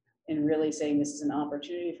in really saying this is an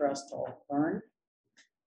opportunity for us to all learn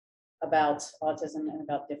about autism and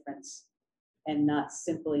about difference, and not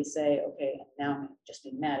simply say, okay, now I'm just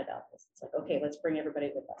being mad about this. It's like, okay, let's bring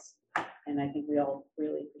everybody with us. And I think we all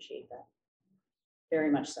really appreciate that.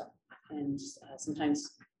 Very much so. And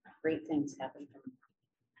sometimes great things happen from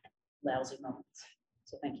lousy moments.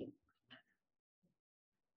 So thank you.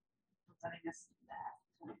 Letting us do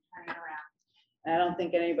that, turn it around. I don't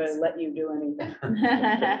think anybody let you do anything.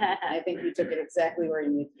 I think you took it exactly where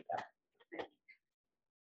you needed to go.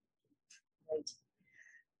 Right.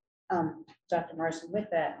 Dr. Morrison, with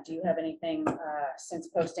that, do you have anything since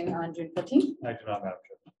posting on June 14th? I do not have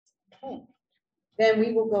to. Okay. Then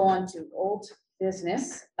we will go on to old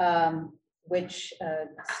business, which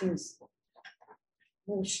seems,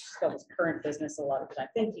 we should spell this current business a lot of the time.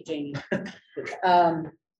 Thank you, Jamie.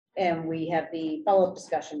 And we have the follow-up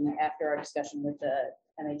discussion after our discussion with the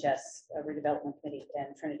MHS redevelopment committee and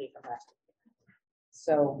Trinity from last week.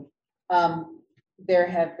 So there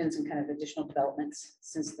have been some kind of additional developments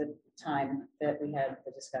since the time that we had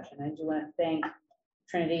the discussion. I do want to thank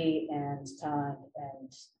Trinity and Todd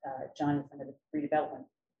and Johnny from the redevelopment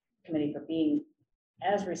committee for being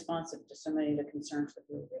as responsive to so many of the concerns that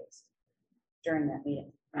we raised during that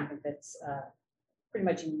meeting. I think that's pretty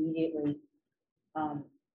much immediately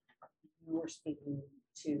we were speaking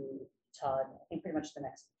to Todd, I think pretty much the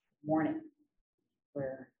next morning,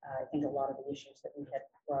 where I think a lot of the issues that we had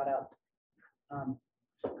brought up,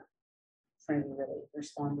 Trinity really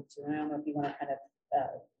responded to. And I don't know if you want to kind of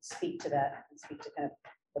speak to that and speak to kind of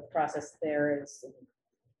what the process there is.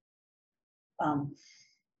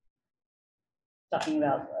 Talking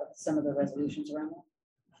about some of the resolutions around that.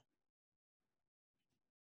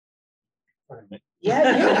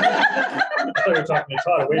 Yeah, you. I thought you were talking to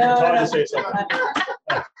Todd. Wait for Todd to say something.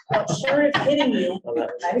 Short of hitting you. I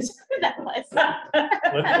was-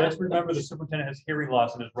 Let's remember the superintendent has hearing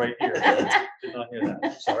loss in his right ear. Did not hear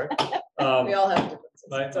that. Sorry. We all have differences.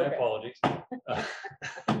 My It's okay. apologies.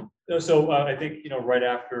 No, so I think, right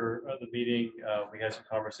after the meeting, we had some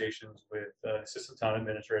conversations with assistant town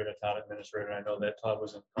administrator, the town administrator. And I know that Todd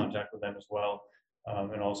was in contact with them as well,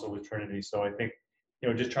 and also with Trinity. So I think,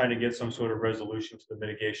 just trying to get some sort of resolution to the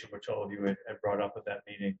mitigation, which all of you had brought up at that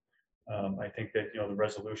meeting. I think that, the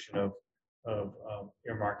resolution of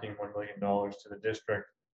earmarking $1 million to the district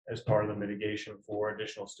as part of the mitigation for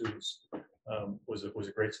additional students was a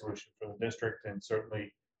great solution for the district and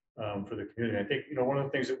certainly for the community. I think, one of the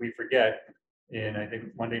things that we forget, and I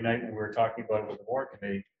think Monday night when we were talking about it with the warrant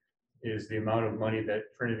committee, is the amount of money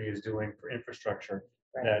that Trinity is doing for infrastructure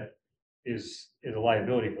that is a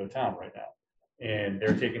liability for the town right now. And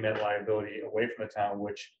they're taking that liability away from the town,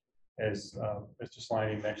 which, as Mr.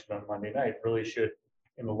 Sliney mentioned on Monday night, really should,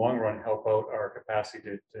 in the long run, help out our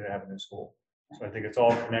capacity to have a new school. So I think it's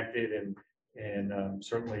all connected and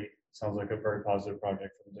certainly sounds like a very positive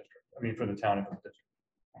project for the district. I mean, for the town and for the district.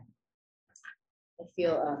 I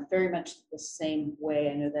feel very much the same way.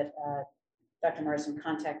 I know that Dr. Morrison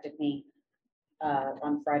contacted me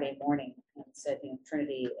on Friday morning and said,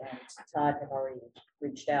 Trinity and Todd have already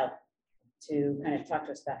reached out to kind of talk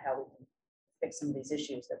to us about how we can fix some of these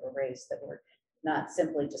issues that were raised that were not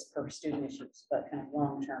simply just per student issues, but kind of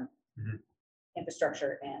long-term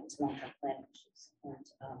infrastructure and long-term planning issues. And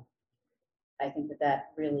I think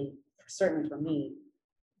that really, certainly for me,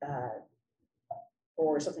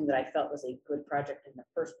 or something that I felt was a good project in the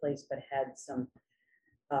first place, but had some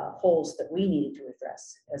holes that we needed to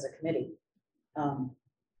address as a committee,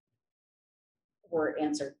 were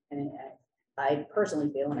answered. And I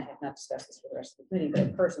personally feel, and I have not discussed this with the rest of the committee, but I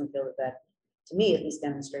personally feel that to me at least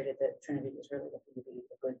demonstrated that Trinity was really looking to be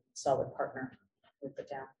a good, solid partner with the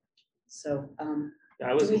town. So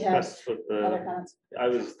I was do we have impressed with other the, comments? I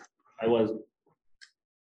was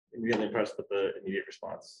really impressed with the immediate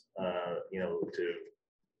response, to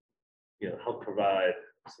help provide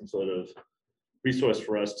some sort of resource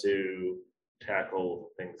for us to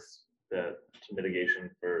tackle things that mitigation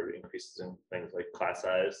for increases in things like class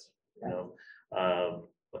size,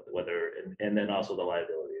 whether, and then also the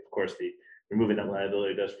liability. Of course, the removing that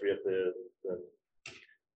liability does free up the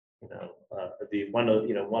one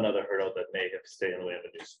other hurdle that may have stayed in the way of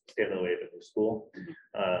a new school.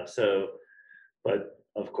 But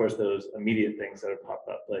of course, those immediate things that have popped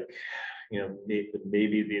up, like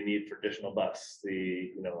maybe the need for additional bus,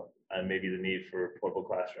 and maybe the need for portable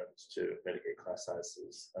classrooms to mitigate class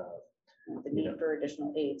sizes. The need for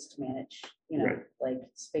additional aids to manage, Right. like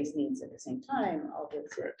space needs at the same time, all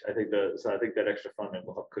this. Correct. I think that extra funding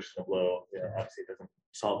will help cushion the blow. Obviously, it doesn't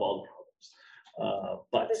solve all the problems,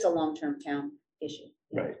 but It's a long-term town issue.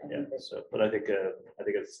 right. I Yeah. think that- So, but I think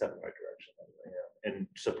it's a step in the right direction. And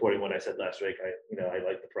supporting what I said last week, I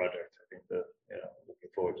like the project. I think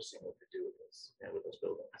looking forward to seeing what they do with this, with those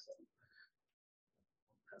buildings. So,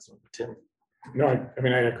 that's what Tim. No, I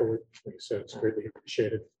mean, I echo what you said. It's greatly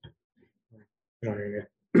appreciated. I think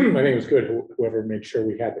it was good, whoever made sure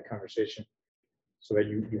we had the conversation so that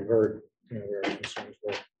you heard, where our concerns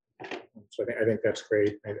were. So I think that's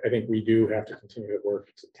great. I think we do have to continue to work.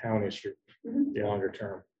 It's a town issue, longer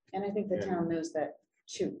term. And I think the town knows that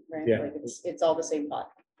too, right? Yeah. Like it's all the same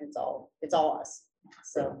pot. It's all us.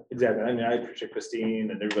 So, Exactly. I mean, I appreciate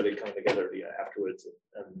Christine and everybody coming together afterwards,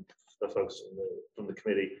 and the folks from the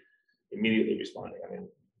committee immediately responding. I mean,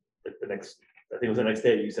 the next, I think it was the next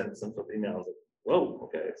day, you sent some emails. Like, whoa,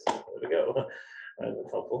 okay, so there we go.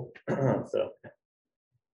 That's helpful. So.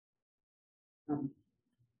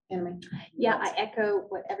 Anyway. Yeah, I echo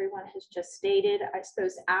what everyone has just stated. I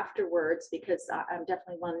suppose afterwards, because I'm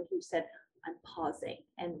definitely one who said, I'm pausing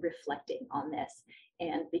and reflecting on this.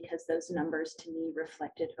 And because those numbers to me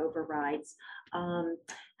reflected overrides.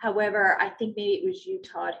 However, I think maybe it was you,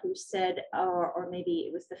 Todd, who said, or maybe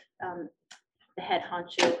it was the head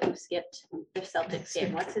honcho who skipped the Celtics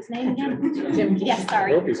game. What's his name again? Jim. Yes, I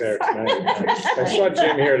sorry. hope he's there tonight. I saw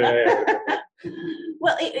Jim here today.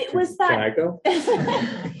 Well, it was Can that. I go?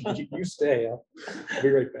 You stay. I'll be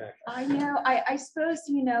right back. I know, I suppose,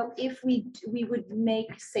 if we would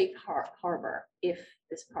make safe harbor if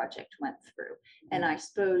this project went through. And I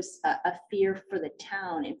suppose a fear for the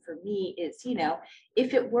town and for me is,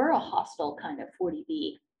 if it were a hostile kind of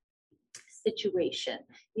 40B situation,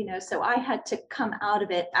 so I had to come out of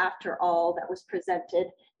it after all that was presented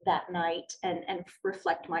that night and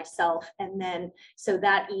reflect myself. And then, so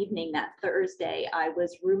that evening, that Thursday, I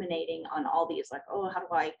was ruminating on all these, like, oh, how do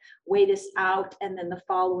I weigh this out? And then the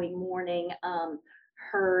following morning,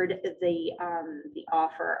 heard the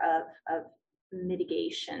offer of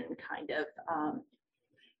mitigation, kind of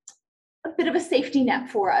a bit of a safety net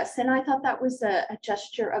for us. And I thought that was a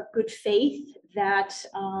gesture of good faith that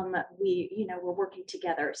we're working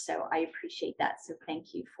together. So I appreciate that. So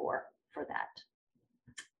thank you for that.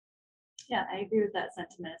 Yeah, I agree with that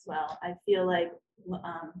sentiment as well. I feel like,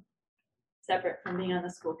 separate from being on the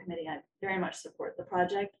school committee, I very much support the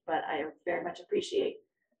project, but I very much appreciate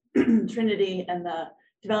Trinity and the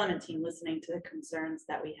development team listening to the concerns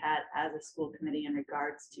that we had as a school committee in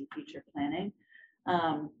regards to future planning.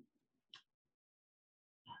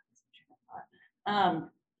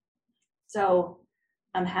 So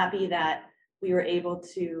I'm happy that we were able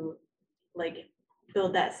to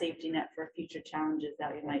build that safety net for future challenges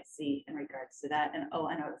that we might see in regards to that. And I know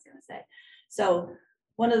what I was going to say. So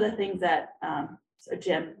one of the things that so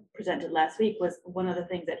Jim presented last week was one of the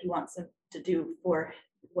things that he wants to do for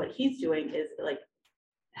what he's doing is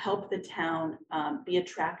help the town be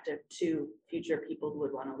attractive to future people who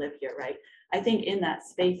would want to live here, right? I think in that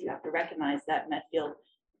space, you have to recognize that Medfield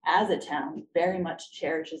as a town very much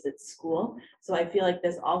cherishes its school. So I feel like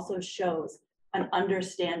this also shows an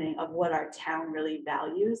understanding of what our town really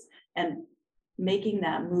values, and making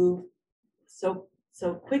that move so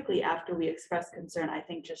quickly after we express concern, I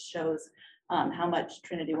think just shows how much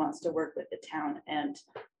Trinity wants to work with the town and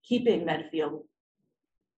keeping Medfield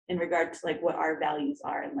in regard to what our values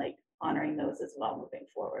are and honoring those as well moving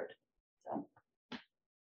forward. So. I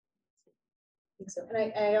think so.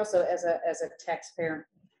 And I also, as a taxpayer,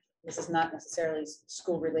 this is not necessarily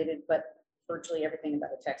school related, but virtually everything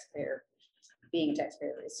about a taxpayer, being a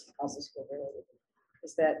taxpayer, is also school related,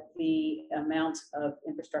 is that the amount of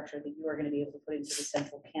infrastructure that you are going to be able to put into the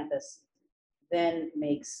central campus then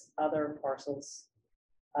makes other parcels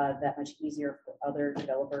that much easier for other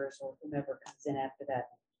developers or whomever comes in after that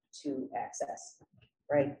to access,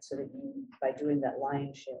 right? So that you, by doing that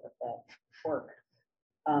lion's share of that work,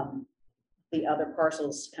 the other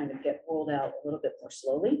parcels kind of get rolled out a little bit more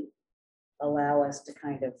slowly, allow us to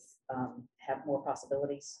kind of have more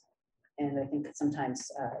possibilities. And I think that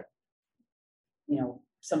sometimes,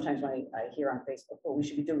 sometimes when I hear on Facebook, well, we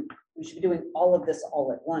should be doing all of this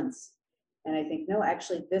all at once. And I think, no,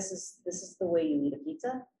 actually, this is the way you eat a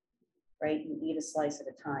pizza, right? You eat a slice at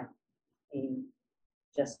a time, and you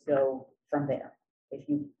just go from there. If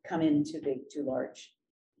you come in too big, too large,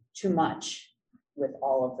 too much with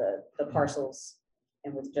all of the parcels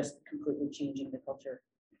and with just completely changing the culture,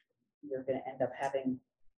 you're going to end up having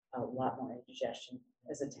a lot more indigestion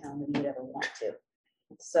as a town than you'd ever want to.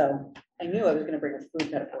 So I knew I was going to bring a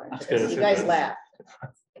food metaphor into this. You guys laughed.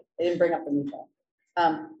 I didn't bring up the meatball.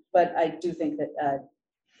 But I do think that,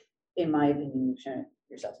 in my opinion, you've shown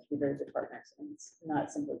yourselves to be very good partners. And it's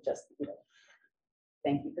not simply just,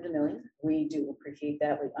 thank you for the $1 million. We do appreciate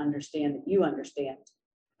that. We understand that you understand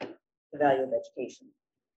the value of education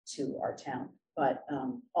to our town, but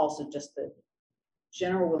also just the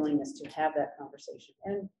general willingness to have that conversation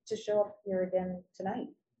and to show up here again tonight,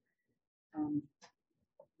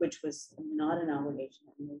 which was not an obligation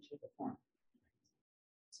in any way, shape, or form.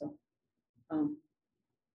 So,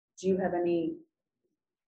 do you have any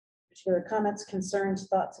particular comments, concerns,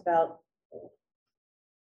 thoughts about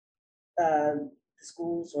the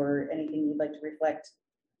schools or anything you'd like to reflect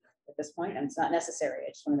at this point? And it's not necessary.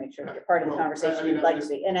 I just want to make sure that you're part of the conversation you'd like to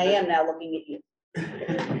be. And I am now looking at you.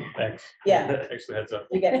 Thanks. Yeah. Thanks for the heads up.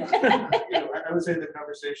 You get, I would say the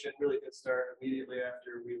conversation really did start immediately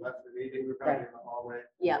after we left the meeting. We're probably in the hallway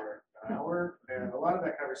Yeah. for an hour. And a lot of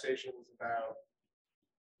that conversation was about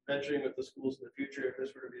venturing with the schools in the future, if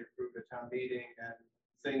this were to be approved at town meeting, and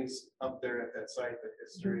things up there at that site, the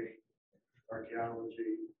history,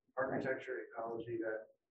 archaeology, architecture, ecology,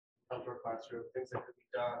 that outdoor classroom, things that could be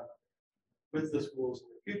done with the schools in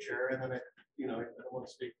the future. And then I don't want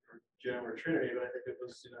to speak for Jim or Trinity, but I think it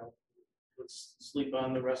was, let's sleep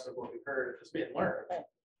on the rest of what we've heard, just being learned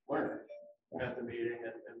at the meeting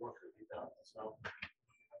and what could be done. So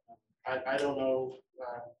I don't know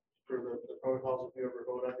for the protocols, if you ever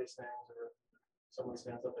vote on these things or someone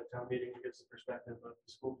stands up at town meeting and gives the perspective of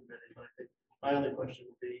the school committee, but I think my only question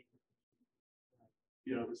would be,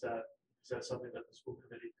 is that something that the school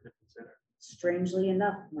committee could consider? strangely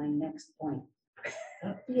enough, my next point.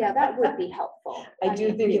 Yeah, that would be helpful. I do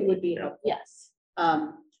mean, think it really, would be helpful. Yes, I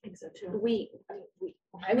think so too. We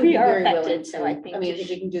would be are very willing affected, to, so I think. I mean, we if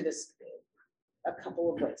we can do this a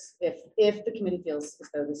couple of ways. If the committee feels as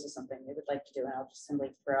though this is something they would like to do, and I'll just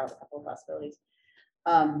simply throw out a couple of possibilities.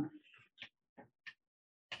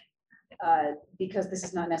 Because this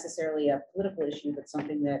is not necessarily a political issue, but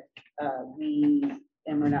something that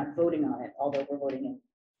we're not voting on it, although we're voting in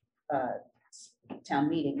town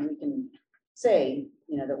meeting, and we can say,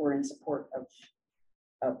 that we're in support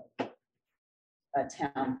of a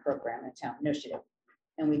town program, a town initiative.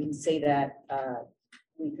 And we can say that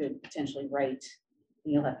we could potentially write,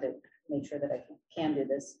 and you'll have to make sure that I can do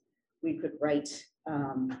this. We could write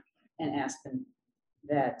an Aspen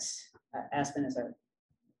that Aspen is our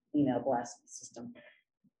email blast system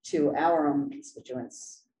to our own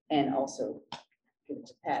constituents, and also give it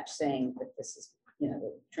to Patch saying that this is,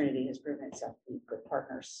 that Trinity has proven itself to be good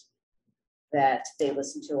partners, that they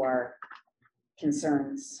listen to our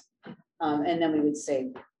concerns. And then we would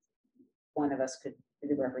say, one of us could,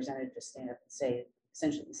 the representative, just stand up and say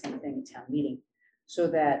essentially the same thing at town meeting, so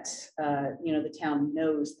that, the town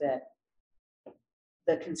knows that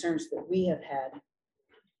the concerns that we have had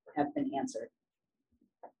have been answered,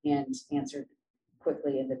 and answered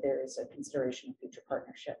quickly, and that there is a consideration of future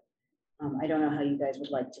partnership. I don't know how you guys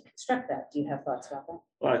would like to construct that. Do you have thoughts about that?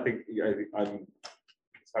 Well, I think I'm,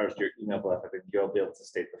 as far as your email blast, I think you'll be able to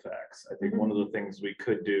state the facts. I think one of the things we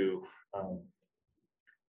could do,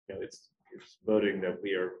 it's voting that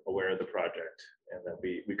we are aware of the project, and that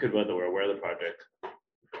we could vote that we're aware of the project,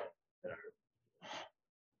 and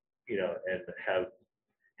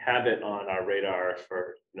have it on our radar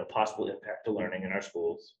for possible impact to learning in our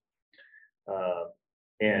schools,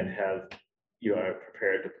 and have are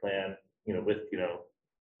prepared to plan with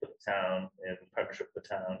the town, and partnership with the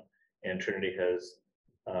town, and Trinity has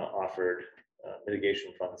offered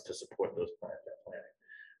mitigation funds to support those planning.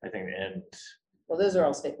 I think, and Well, those are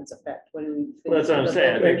all statements of fact. What do we? Well, that's what I'm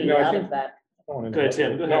saying. I think- No, I Out think- of that. I don't wanna Go ahead,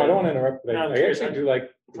 Tim, interrupt. go No, I ahead. don't want to interrupt, but No, I'm I curious. actually do like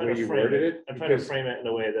the trying way to you frame worded it. it. I'm trying to because- frame it in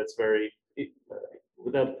a way that's very,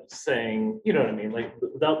 without saying, you know what I mean, like,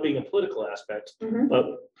 without being a political aspect. Mhm.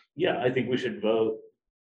 But yeah, I think we should vote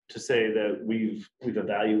to say that we've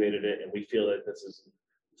evaluated it, and we feel that this is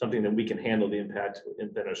something that we can handle the impact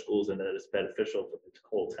in our schools, and that it's beneficial for the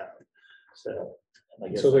whole town. So I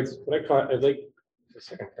guess So like, that's- what I caught, I like the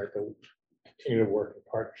second part, though, continue to work in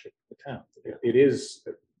partnership with the town. It is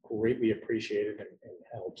greatly appreciated and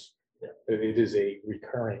helps. Yeah. But it is a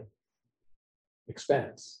recurring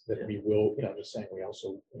expense that Yeah. we will, just saying, we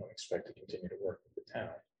also, expect to continue to work with the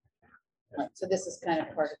town. Right, so this is kind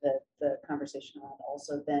of part of the conversation around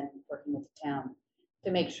also then working with the town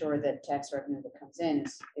to make sure that tax revenue that comes in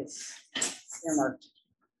is earmarked,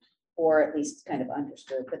 or at least kind of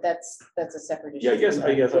understood, but that's a separate issue. Yeah, I guess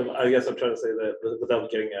I'm trying to say that without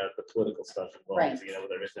getting at the political stuff involved, Right.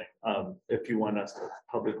 with everything. If you want us to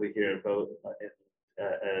publicly hear a vote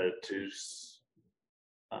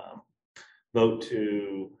vote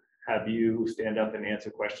to have you stand up and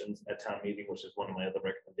answer questions at town meeting, which is one of my other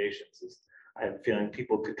recommendations, is I have a feeling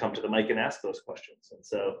people could come to the mic and ask those questions. And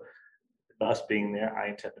so us being there, I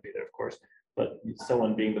intend to be there, of course, but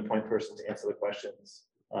someone being the point person to answer the questions,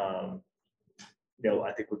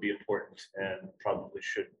 I think would be important and probably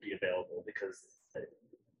should be available, because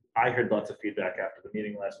I heard lots of feedback after the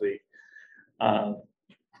meeting last week,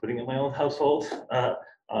 including in my own household,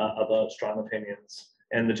 about strong opinions.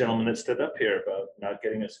 And the gentleman that stood up here about not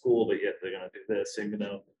getting a school, but yet they're gonna do this, even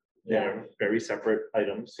though they're very separate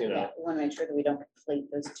items, Yeah, we want to make sure that we don't conflate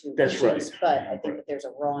those two That's issues, right. but I think that there's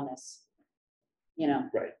a rawness,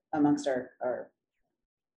 Right. amongst our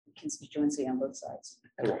constituency on both sides.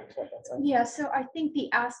 Yeah, so I think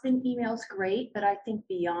the Aspen email is great, but I think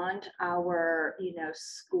beyond our,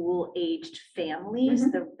 school-aged families,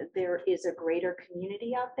 there is a greater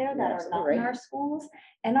community out there that are not in our schools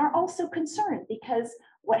and are also concerned because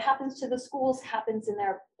what happens to the schools happens in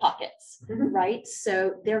their pockets, right?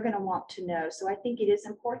 So they're going to want to know. So I think it is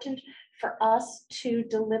important for us to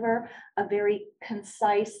deliver a very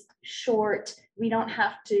concise, short, we don't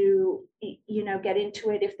have to, get into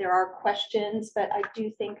it if there are questions, but I do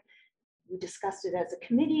think we discussed it as a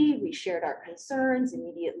committee, we shared our concerns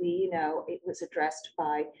immediately, it was addressed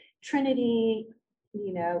by Trinity,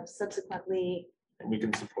 subsequently. And we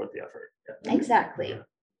can support the effort. Yeah. Exactly.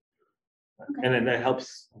 And then that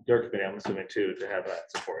helps your committee, I'm assuming too, to have that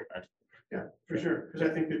support. Yeah, for sure, because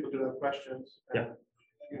I think people do have questions. Yeah.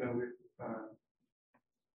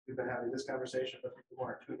 We've been having this conversation, but people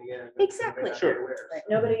aren't tuning in. Exactly. Sure. Right.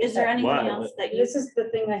 Nobody. Is there anything Wow. else that you? This is the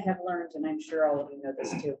thing I have learned, and I'm sure all of you know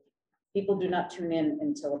this too. People do not tune in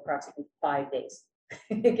until approximately 5 days.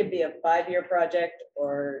 It could be a 5-year project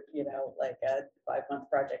or, like a 5-month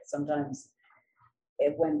project. Sometimes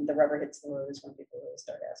when the rubber hits the road is when people really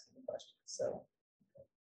start asking questions. So.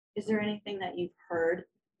 Is there anything that you've heard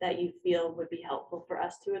that you feel would be helpful for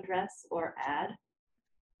us to address or add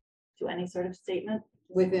to any sort of statement?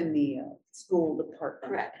 Within the school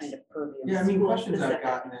department. Correct. Kind of purview. Yeah, I mean, School questions I've specific.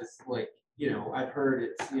 gotten is like, I've heard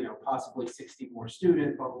it's, possibly 60 more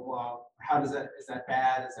students, blah, blah, blah. How is that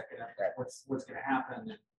bad? Is that gonna, what's gonna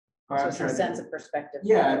happen? But So I've it's a tried to- sense of perspective.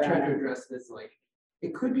 Yeah, I've tried around to it. address this, like,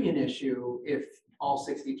 it could be an issue if all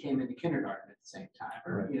 60 came into kindergarten at the same time,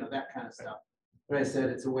 or, that kind of stuff. But I said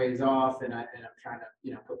it's a ways off, and I'm trying to,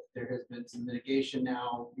 there has been some mitigation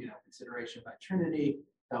now, consideration by Trinity,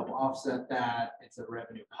 to help offset that. It's a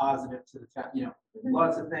revenue positive to the town,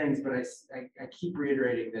 lots of things, but I keep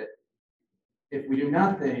reiterating that if we do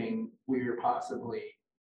nothing, we are possibly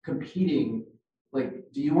competing.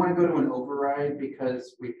 Like, do you want to go to an override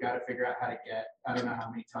because we've got to figure out how to get, I don't know how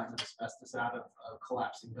many tons of asbestos out of a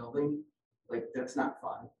collapsing building? Like, that's not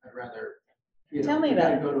fun. I'd rather, Tell me if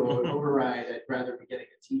I about it. go to an override, I'd rather be getting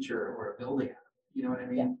a teacher or a building. You know what I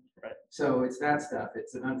mean? Yeah. Right. So it's that stuff.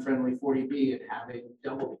 It's an unfriendly 40B and having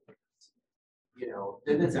double,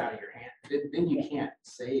 then it's out of your hand. Then you can't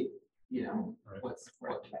say, what's.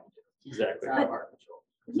 Exactly. It's out of our control.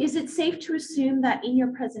 Is it safe to assume that in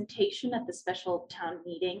your presentation at the special town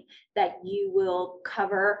meeting that you will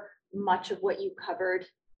cover much of what you covered?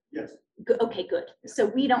 Yes. Okay, good. So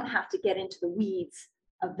we don't have to get into the weeds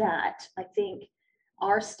of that. I think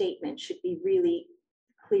our statement should be really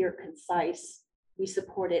clear, concise. We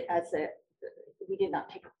support it we did not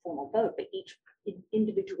take a formal vote, but each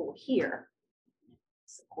individual here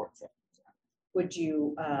supports it. Would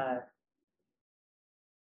you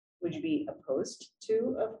be opposed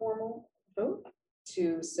to a formal vote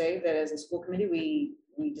to say that as a school committee,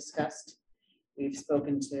 we discussed, we've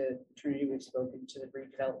spoken to Trinity, we've spoken to the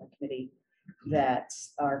redevelopment committee, that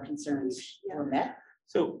our concerns were met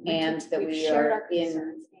So and that We've we shared are our in,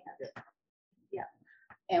 concerns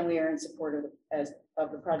and we are in support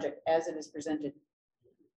of the project as it is presented.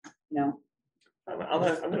 No, I'm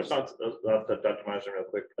going to bounce off that Dr. Martin real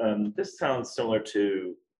quick. This sounds similar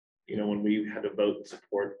to, when we had to vote in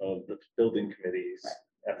support of the building committee's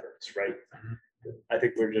efforts, right? I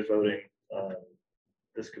think we're just voting on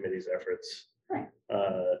this committee's efforts, Right.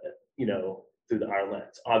 Through our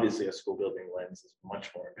lens. Obviously, a school building lens is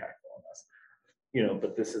much more impactful on us.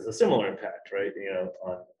 But this is a similar impact, right?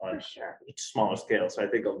 On sure. smaller scale. So I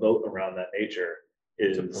think a vote around that nature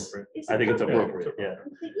is, It's I think it's appropriate. appropriate, yeah.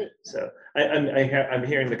 Completely. So I'm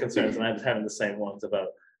hearing the concerns, and I'm having the same ones about,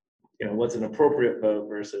 what's an appropriate vote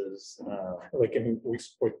versus. We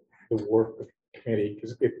support the work of the committee,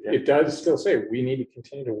 because it does still say we need to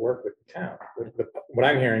continue to work with the town. What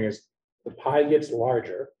I'm hearing is the pie gets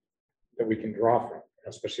larger that we can draw from,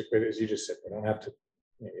 especially as you just said, we don't have to,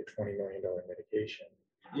 maybe a $20 million mitigation.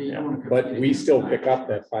 Yeah, you don't wanna But compete we against still the pick town. up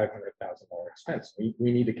that $500,000 expense. We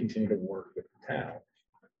need to continue to work with the town,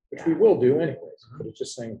 which we will do anyways. But it's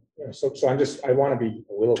just saying, so I want to be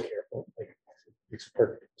a little careful. Like, we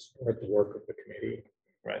support the work of the committee,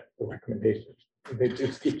 Right. the recommendations.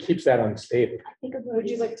 It keeps that unstable. I think a vote would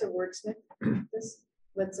you is- like to wordsmith this?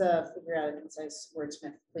 Let's figure out a concise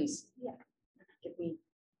wordsmith, please. Yeah. Give me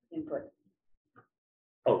input.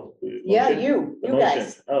 Oh. the Yeah, motion? you The guys,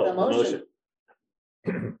 motion. Oh, the motion.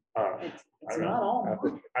 It's It's don't know. not all.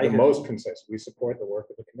 I The can- most concise, we support the work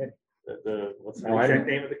of the committee. What's the No, I exact don't-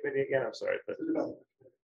 name of the committee again? I'm sorry, but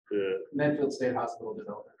the, Medfield State Hospital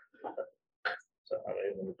Development. so how do I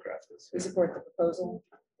even craft this? We support the proposal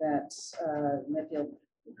that Medfield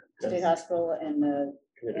State Hospital and the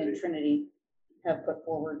and Trinity have put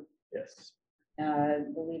forward. Yes. I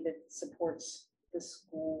believe it supports the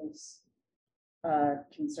school's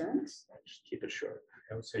concerns. Just keep it short.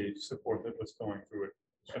 I would say support that what's going through a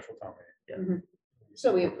special town meeting. Yeah.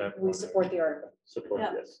 So we Support that project. support the article. Support,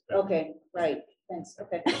 Yeah. yes. Okay, right, thanks,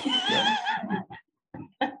 okay.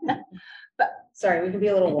 Sorry, we can be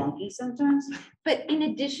a little wonky sometimes. But in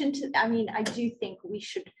addition to, I mean, I do think we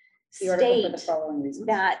should The article for the state following reasons.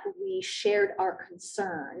 that we shared our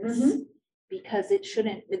concerns. Mhm. Because it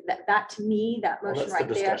shouldn't, that to me, that Well, motion that's the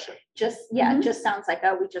right there, discussion. just, yeah, Mhm. it just sounds like,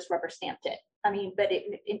 oh, we just rubber stamped it. I mean, but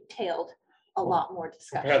it entailed a lot more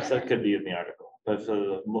discussion. Perhaps that could be in the article, but for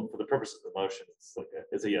the purpose of the motion, it's like,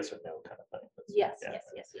 it's a yes or no kind of thing. Yes, Yeah.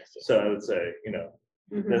 yes. So I would say,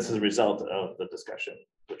 Mhm. this is a result of the discussion,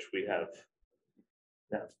 which we have,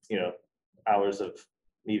 hours of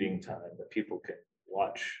meeting time that people can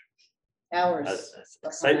watch. Hours.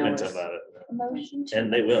 Excitement hours. about it, Motion to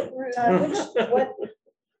and they will. What,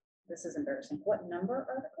 this is embarrassing. What number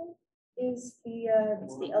article is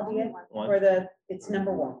it's the LDA? One. Or it's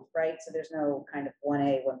number 1, right? So there's no kind of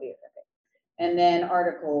 1A, 1B. Okay. And then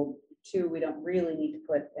Article 2, we don't really need to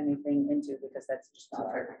put anything into because that's just not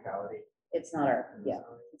our, Technicality. it's not our,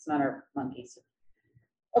 it's not our monkeys.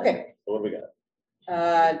 Okay, So what do we got?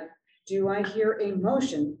 do I hear a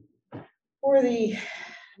motion for the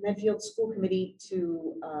Medfield School Committee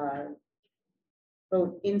to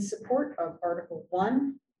vote in support of Article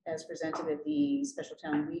 1 as presented at the special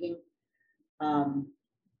town meeting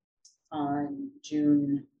on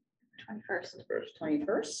June 21st.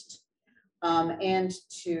 21st, and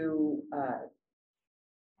to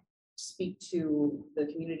speak to the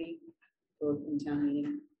community, vote in town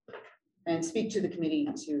meeting, and speak to the committee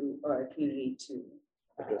to,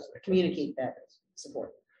 communicate that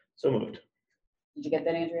support. So moved. Did you get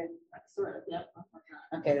that, Andrea? Yep.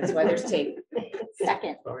 Okay, that's why there's tape.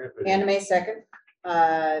 Second. Anna Mae, second.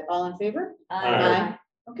 All in favor? Aye.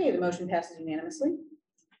 Okay, the motion passes unanimously.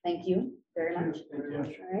 Thank you very much. All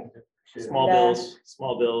right.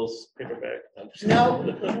 Small bills, paperback. No,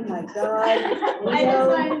 oh my God. I just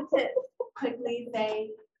wanted to quickly say,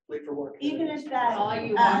 Late for work. even if that Are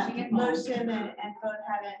you watching it? motion and vote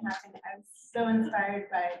hadn't happened, I'm so inspired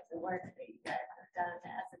by the work that you guys have done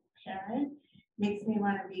as a parent. Makes me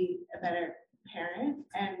want to be a better parent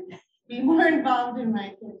and be more involved in my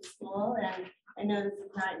kids' school. And I know this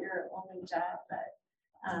is not your only job,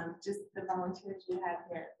 but just the volunteers you have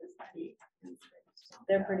here is pretty inspirational.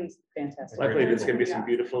 They're pretty fantastic. Luckily, there's gonna be some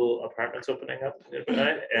beautiful apartments opening up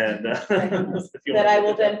overnight, and That I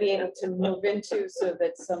will then be able to move into so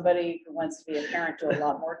that somebody who wants to be a parent to a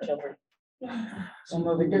lot more children. So Will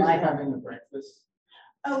move you into guys my are home. having the breakfast.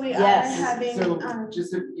 Oh, we are Yes. having, So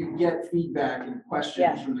just if you get feedback and questions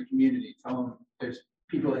Yeah. from the community, tell them there's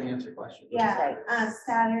people that answer questions. yeah,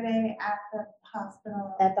 Saturday at the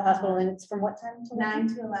hospital. At the hospital, and it's from what time? to what 9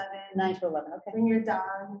 time? to 11. 9 to 11, okay. Bring your dog.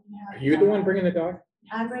 if you have Are a you the one dog. bringing the dog?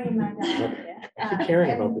 I'm bringing my dog. Okay. I keep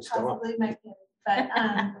caring about and this dog. Possibly my kids, but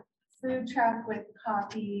food truck with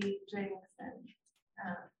coffee, drinks, and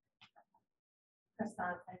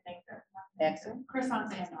croissants, I think. or muffins. Excellent.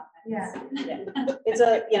 Croissants and muffins. Yeah.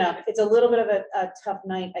 Yeah. It's a little bit of a tough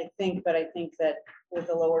night, I think, but I think that with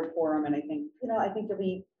the lowered quorum, and I think you'll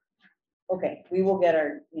be, okay, we will get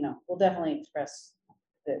our, we'll definitely express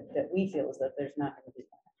that we feel as that there's not going to be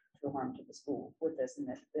true harm to the school with this, and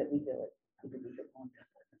that we feel it. Could be good long-term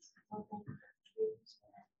purpose.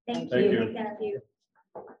 Thank Thank you. you. Thank you.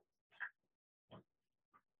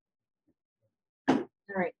 All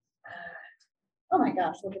right. Oh my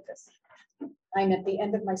gosh, look at this. I'm at the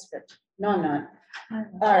end of my script. No, I'm not.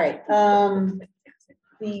 All right.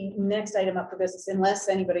 The next item up for business, unless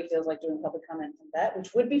anybody feels like doing public comment on that,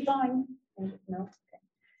 which would be fine. No, okay.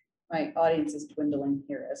 My audience is dwindling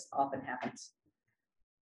here, as often happens.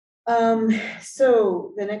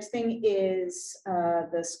 So the next thing is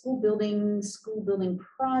the school building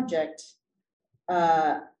project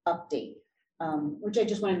update, which I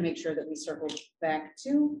just wanted to make sure that we circled back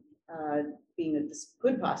to, being that this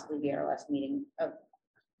could possibly be our last meeting of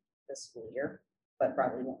the school year, but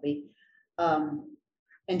probably won't be.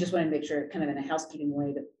 And just wanted to make sure, kind of in a housekeeping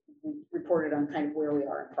way, that we reported on kind of where we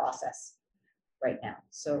are in process right now.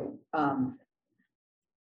 So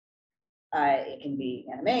it can be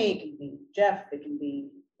Anna Mae, it can be Jeff, it can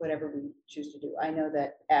be whatever we choose to do. I know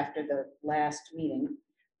that after the last meeting,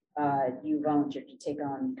 you volunteered to take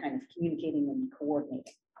on kind of communicating and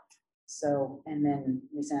coordinating. So, and then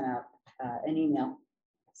we sent out an email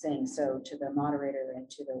saying so to the moderator and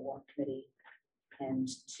to the warrant committee and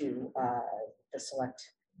to the select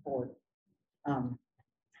board.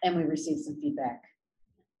 And we received some feedback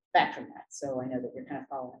back from that. So I know that you're kind of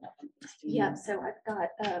following up. On these two Yeah, emails. so I've got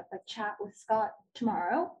a chat with Scott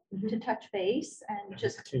tomorrow to touch base and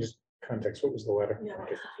just, Can you just context, what was the letter? Yeah,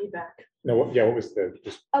 what's the feedback? No, what was the,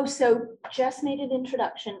 just, oh, so just made an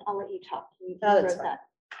introduction. I'll let you talk. You Oh, that's wrote fine. that.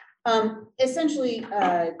 Essentially,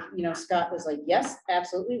 Scott was like, yes,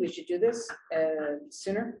 absolutely, we should do this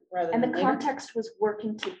sooner rather And the than later. context was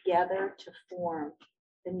working together to form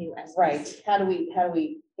the new SBC. Right, how do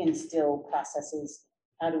we instill processes?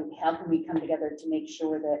 How can we come together to make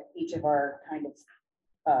sure that each of our kind of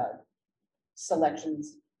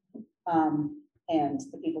selections and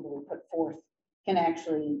the people that we put forth can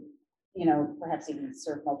actually, perhaps even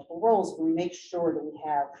serve multiple roles, but we make sure that we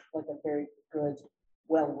have like a very good,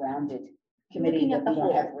 well-rounded committee Looking that at the we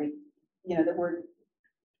don't have, whole. that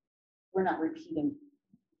we're not repeating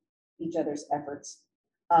each other's efforts.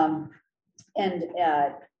 And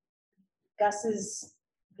Gus's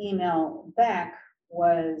email back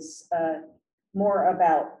was more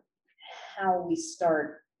about how we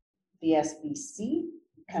start the SBC,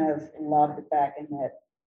 kind of lobbed it back in that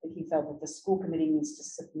he felt that the school committee needs to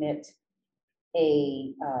submit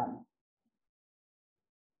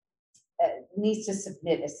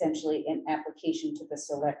essentially an application to the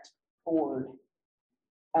select board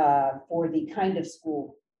for the kind of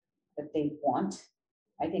school that they want.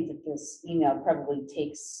 I think that this email probably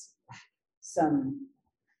takes some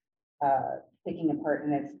picking apart,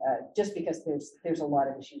 and just because there's a lot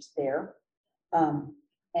of issues there.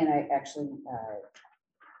 And I actually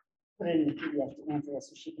put it in the PDF to Andrea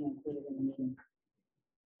so she can include it in the meeting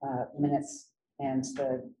minutes and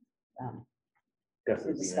the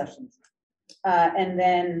discussions. And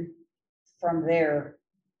then from there,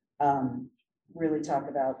 really talk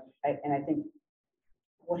about, and I think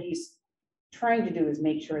what he's trying to do is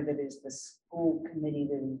make sure that it's the school committee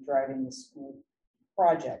that is driving the school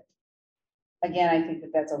project. Again, I think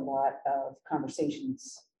that that's a lot of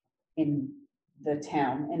conversations in the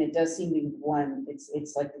town, and it does seem to be one,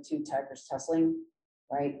 it's like the two tigers tussling,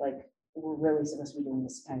 right? Like, we're really supposed to be doing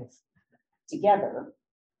this kind of together.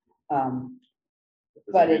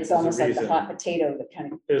 But it's almost like the hot potato that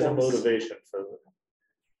kind of There's a goes- motivation for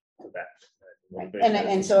that. Right.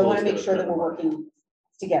 And so I want to make sure that we're working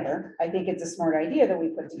together. I think it's a smart idea that we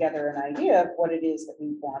put together an idea of what it is that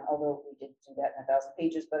we want, although we didn't do that in 1,000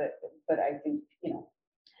 pages, but I think, an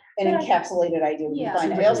But I- encapsulated idea would be Yeah.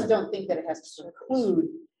 fine. I also don't think that it has to preclude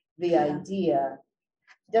the Yeah. idea.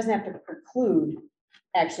 It doesn't have to preclude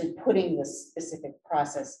actually putting the specific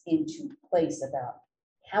process into place about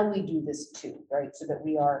how we do this too, right? So that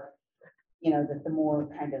we are, that the more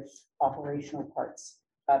kind of operational parts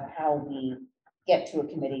of how we get to a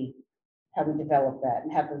committee, how we develop that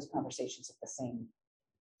and have those conversations at the same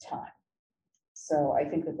time. So I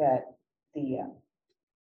think that the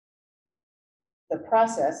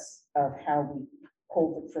process of how we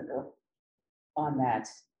pull the trigger on that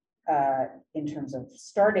in terms of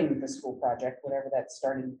starting the school project, whatever that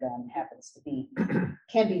starting gun happens to be,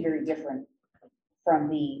 can be very different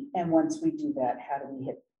from and once we do that, how do we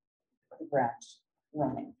hit the ground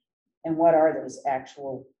running? And what are those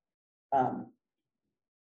actual,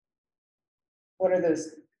 what are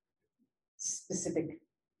those specific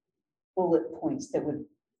bullet points that would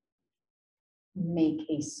make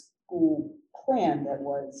a school plan that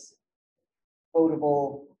was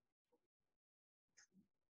votable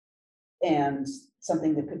and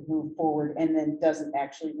something that could move forward and then doesn't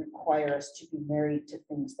actually require us to be married to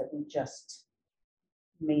things that we just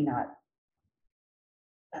may not.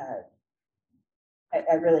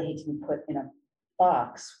 I really hate to be put in a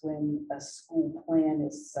box when a school plan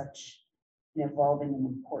is such an evolving and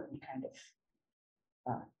important kind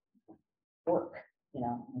of work, I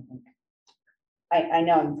think. I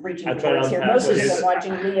know I'm reaching I'm for trying to words here, unpack mostly what because you I'm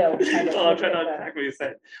watching Leo kind of. Well, I'm look trying to at the- unpack what you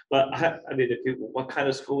said, but I mean, what kind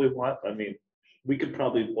of school we want, I mean, we could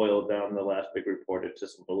probably boil down the last big report into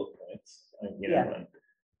some bullet points. And,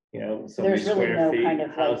 so many There's really square no feet, kind of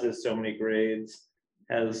like- houses, so many grades,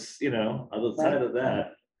 has, outside Right. of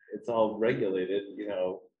that, it's all regulated,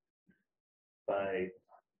 by,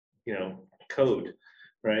 code,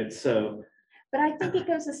 right? So, But I think it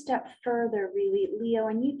goes a step further, really, Leo,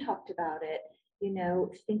 and you talked about it,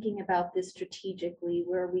 thinking about this strategically,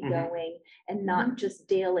 where are we Mhm. going? And not just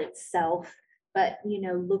Dale itself, but,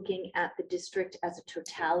 looking at the district as a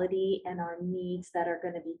totality and our needs that are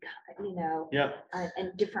going to be, yeah,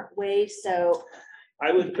 in different ways. So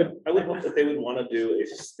I would hope that they would want to do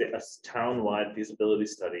a town-wide feasibility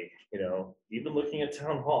study, even looking at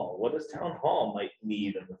town hall. What does town hall might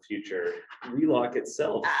need in the future? Wheelock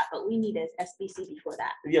itself. But we need a SBC before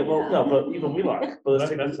that. Yeah, well, no, but even Wheelock. But let's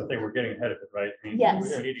take That's the thing, we're getting ahead of it, right? I mean, Yes.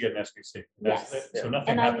 We need to get an SBC. Yes. So nothing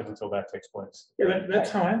And I- happens until that takes place. Yeah, that's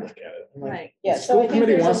how I look at it. Like, Right. Yeah, the so I school think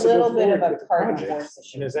committee there's wants a to go little bit of forward a with the cart and project horse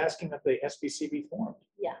issue. And is asking that the SBC be formed.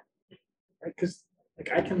 Yeah. Right, because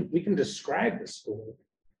we can describe the school.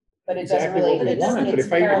 But it doesn't exactly really. what we it doesn't- want, but it's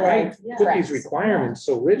if I parallel put these tracks. requirements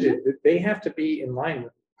so rigid, that they have to be in line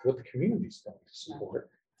with what the community's going to support.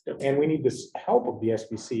 And we need this help of the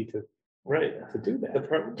SBC to do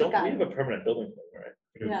that. Don't we have a permanent building, right?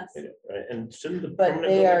 Yes. Right, and shouldn't the. But permanent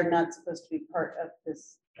they are building- not supposed to be part of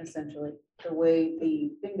this essentially, the way the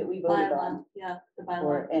thing that we voted on Bylaw, yeah, the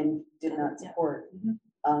or, bylaw. and did not Yeah. support,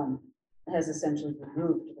 has essentially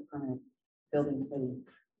removed the permanent building committee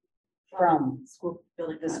from School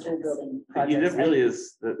building the school projects. building That projects. really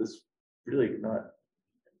is really not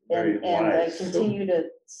very And I wise. continue to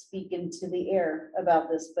speak into the air about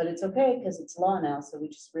this, but it's okay, because it's law now, so we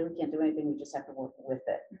just really can't do anything, we just have to work with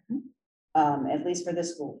it. At least for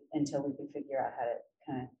this school, until we can figure out how to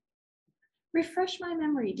kind of. Refresh my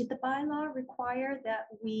memory. Did the bylaw require that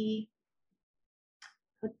we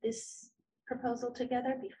put this proposal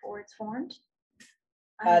together before it's formed?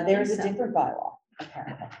 I don't There's a think so. different bylaw,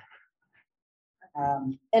 apparently.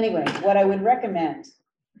 Anyway, what I would recommend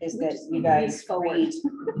is We that just you need to guys move forward. read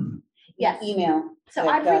Yes. the email. So that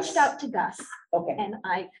I've reached Gus- out to Gus Okay, and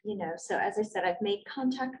I've, so as I said, I've made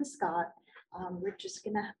contact with Scott. We're just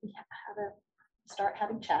gonna start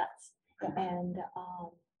having chats and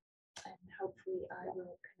hopefully I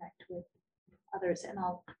will connect with others and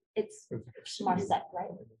it's Marset, right?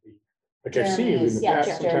 Like I've seen you in the Jeremy's- yeah, past,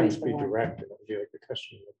 sometimes Jeremy's the be one. direct, and it'll be like the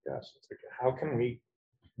question with Gus. It's like,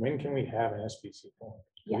 when can we have an SBC form?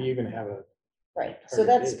 Do we even have a? right, so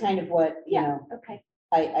that's Target date. kind of what, Okay.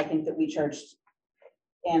 I think that we charged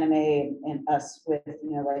Anime and us with,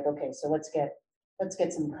 like, okay, so let's get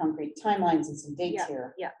some concrete timelines and some dates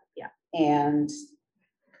here. Yeah. And,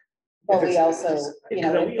 but If we it's- also,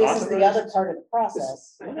 Are we this is the other authorized? part of the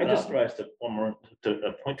process. I just authorized to appoint a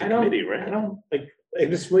I don't, committee, I right? don't, like, I'm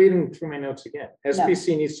just reading through my notes again.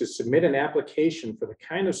 SBC needs to submit an application for the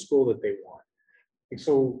kind of school that they want. And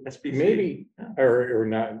so SBC. maybe, Yeah. or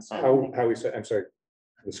not, how we said, I'm sorry,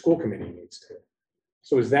 the school committee needs to.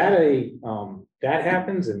 So is that that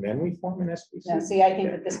happens and then we form an SBC? Now, see, I think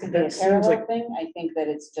that this could be a That seems parallel like- thing. I think that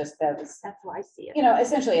it's just that was, That's why I see it.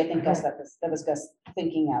 essentially, I think Gus, that was Gus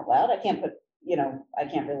thinking out loud. I can't put, I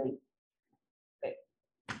can't really.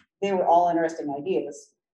 They were all interesting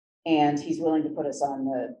ideas, and he's willing to put us on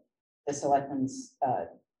the selectmen's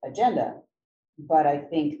agenda. But I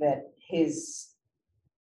think that his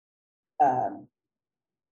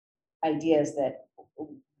idea is that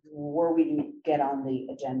were we to get on the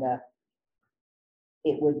agenda,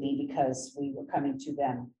 it would be because we were coming to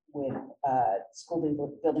them with a school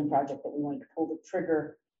building project that we wanted to pull the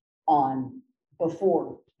trigger on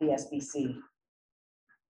before the SBC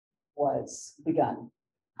was begun.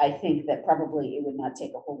 I think that probably it would not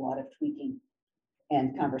take a whole lot of tweaking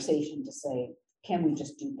and conversation to say, can we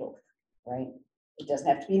just do both, right? It doesn't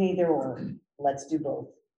have to be an either or, let's do both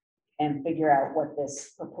and figure out what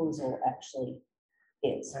this proposal actually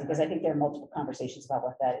is, because I think there are multiple conversations about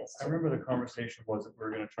what that is. I remember the conversation was that we're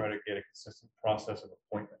gonna try to get a consistent process of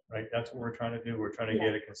appointment, right? That's what we're trying to do. We're trying to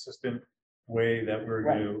get a consistent way that we're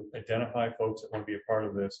Right. gonna identify folks that want to be a part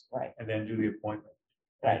of this. Right. And then do the appointment.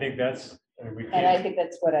 And I think that's, we And I can't, think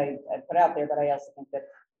that's what I put out there, but I also think that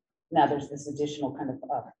now there's this additional kind of,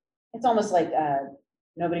 it's almost like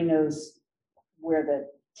nobody knows where the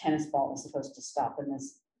tennis ball is supposed to stop in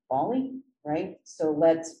this volley, right? So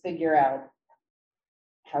let's figure out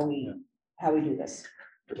how we do this.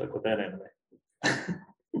 Good luck with that anyway.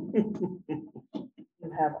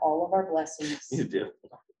 You have all of our blessings, You do.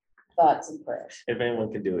 thoughts and prayers, If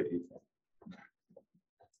anyone can do it, you can.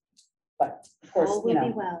 but of course, All will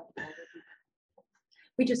be well.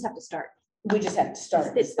 We just have to start. we just have to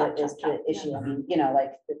start, It's is the chop, chop, issue. I mean,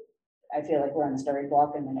 like, I feel like we're on the starting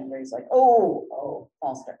block and then everybody's like, oh,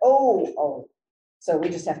 false start, oh. So we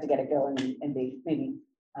just have to get it going and be, maybe,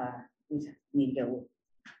 we need to go.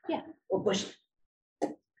 Yeah. Or push.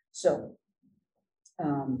 So.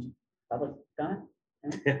 Public comment?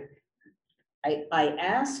 No? I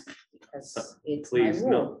ask because it's my Please, rule.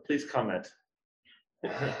 no, please comment.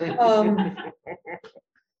 Um,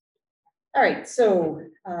 All right, so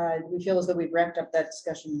we feel as though we've wrapped up that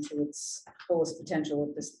discussion to its fullest potential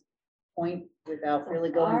at this point without really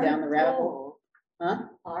going down the rabbit hole. Huh?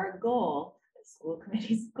 Our goal the school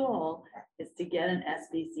committee's goal is to get an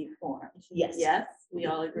SBC form. Yes. Yes, we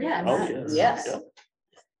all agree on Oh, that. Yes. yeah.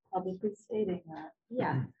 Publicly stating that.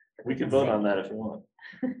 Yeah, We can vote on that if you want.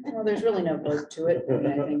 Well, there's really no vote to it. I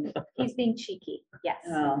mean, I think, he's being cheeky, yes.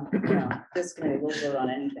 no, this committee will vote on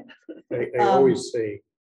anything. I always say,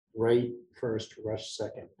 right first, rush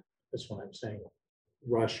second. That's what I'm saying.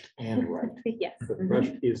 Rushed and right. Yes, But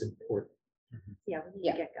rushed is important. yeah, we need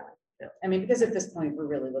Yeah. to get going. I mean, because at this point, we're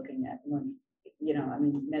really looking at when, I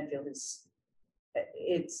mean, Medfield is,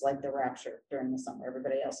 it's like the rapture during the summer.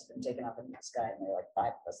 Everybody else has been taken up in the sky and there are like 5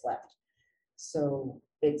 of us left. So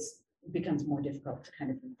becomes more difficult to kind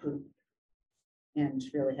of recruit and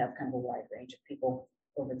really have kind of a wide range of people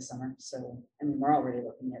over the summer. So, I mean, we're already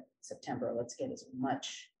looking at September. Let's get as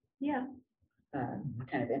much Yeah,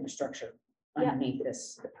 kind of infrastructure Yeah. underneath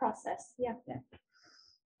this. the process, yeah.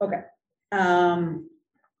 Okay.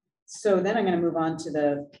 So then I'm going to move on to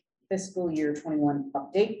the fiscal year 21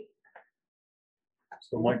 update.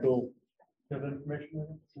 So Michael, you have that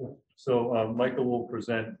information? So Michael will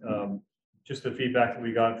present just the feedback that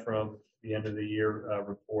we got from the end of the year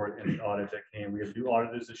report and the audit that came. We have new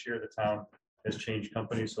auditors this year. The town has changed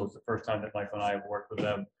companies, so it's the first time that Michael and I have worked with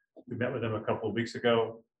them. We met with them a couple of weeks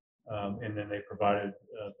ago, and then they provided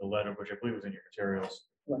the letter, which I believe was in your materials.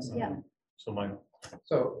 Yeah. So Michael.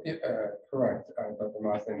 So, correct, Dr.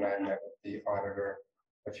 Martin and I met with the auditor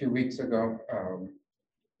a few weeks ago.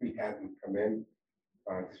 We hadn't come in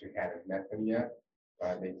because we hadn't met them yet.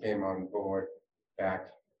 They came on board back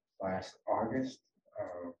last August.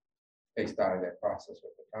 They started their process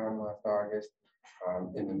with the town last August.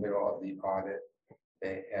 In the middle of the audit,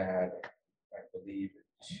 they had, I believe,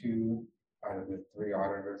 2 out of the 3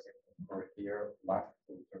 auditors that were here left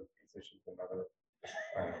in positions in other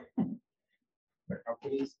the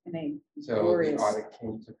companies. So the glorious. audit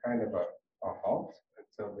came to kind of a halt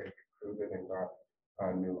until they recruited and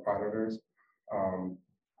got new auditors.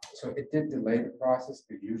 So it did delay the process,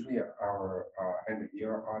 because usually our end of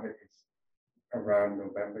year audit is around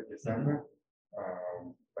November, December.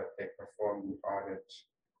 But they performed the audit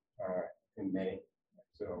in May.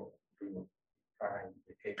 So we were behind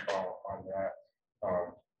the 8 ball on that.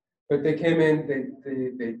 But they came in,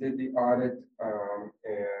 they did the audit, and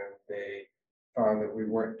they found that we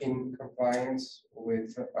were in compliance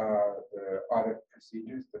with the audit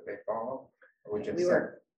procedures that they follow. Which We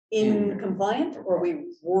were in compliant, or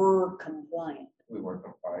we were compliant? We were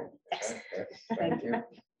compliant. Yes, Thank you.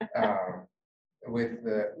 With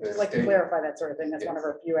the Just like to state- clarify that sort of thing. That's one of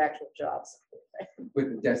our few actual jobs. with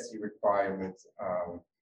the DESI requirements,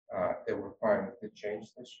 the requirements did change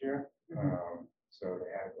this year. So they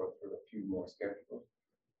had to go through a few more schedules.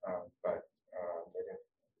 But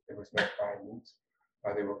there was no findings.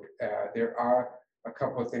 There are a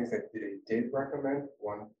couple of things that they did recommend.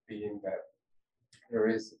 One being that there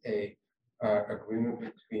is a agreement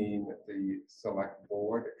between the select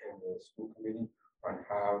board and the school committee on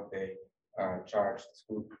how they charge the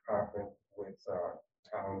school department with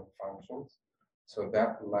town functions. So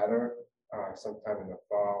that letter, sometime in the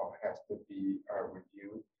fall, has to be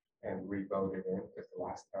reviewed and re-voted in, because the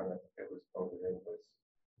last time that it was voted in was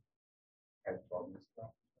 10, 12 years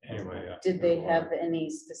ago. Anyway, yeah. Did they have any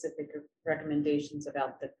specific recommendations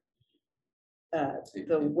about the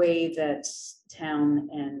way that town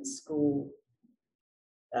and school,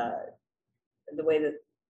 the way that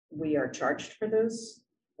we are charged for those?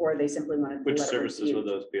 Or they simply wanted the Which letter services reviewed? would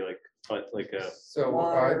those be like a? So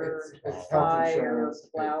Water, it's health fire, insurance,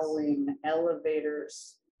 plowing,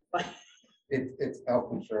 elevators. it's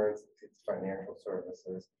health insurance, it's financial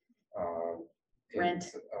services. Rent.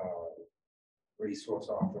 It's, resource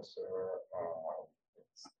officer,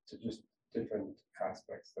 it's to just different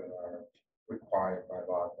aspects that are required by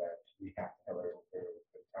law that we have to have it in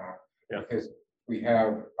the town. Yeah. Because we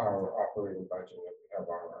have our operating budget, and we have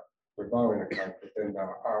our revolving account, but then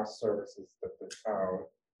there are services that the town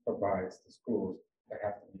provides to schools that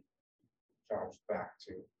have to be charged back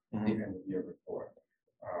to the end of year report.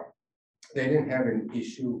 They didn't have an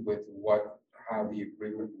issue with how the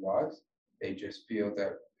agreement was. They just feel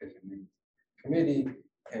that there's a new committee,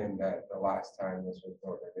 and that the last time this was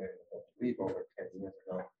voted in, I believe over 10 years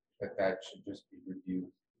ago, that should just be reviewed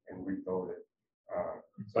and re-voted.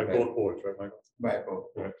 By both boards, right, Michael? By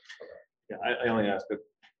both boards. Yeah, I only asked it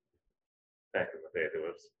back in the day. There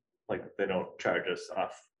was like, they don't charge us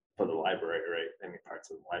off for the library, right? Any parts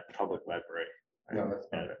of the public library. Right? No, that's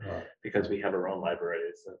not And because we have our own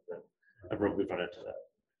libraries, and then we've run into that.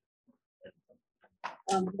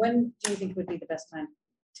 When do you think would be the best time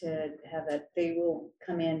to have that? They will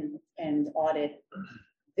come in and audit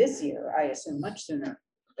this year, I assume, much sooner.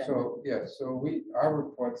 So, yeah, so our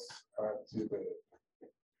reports to the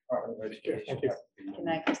Department of Education Thank you. have to be Good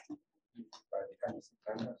night, Kristen. by the end of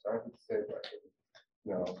September, so I would say that,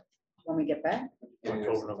 you know. When we get back, beginning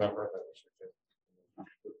of October, November. September, that we should just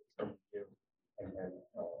review. And then,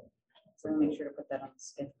 so we'll make sure to put that on the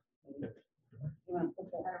schedule. You wanna put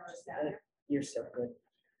that? You're so good.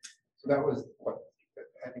 so that was what,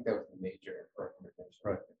 I think that was the major recommendation.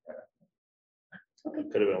 Right.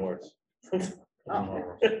 Could have been worse.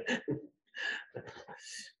 Oh,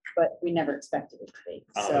 but we never expected it to be.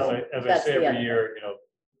 Oh, So As I that's say the every other. year,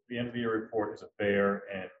 the end of the year report is a fair,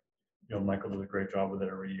 and, Michael does a great job with it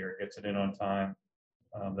every year, gets it in on time.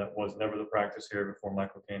 That was never the practice here before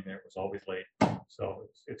Michael came here, it was always late, so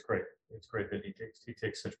it's great. It's great that he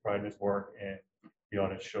takes such pride in his work, and the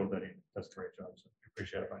audits show that he does a great job, so I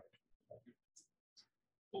appreciate it, Mike.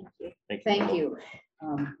 Thank you. Thank you.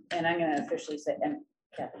 And I'm gonna officially say, and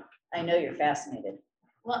Kathy, I know you're fascinated.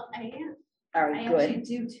 Well, I am. All I right, actually good.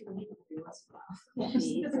 do too many reviews as well.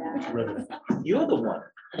 You're the one.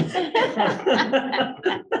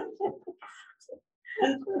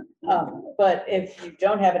 But if you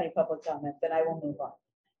don't have any public comment, then I will move on.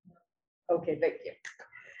 Okay, thank you.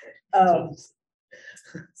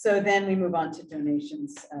 So then we move on to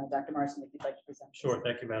donations. Dr. Marston, if you'd like to present. Sure,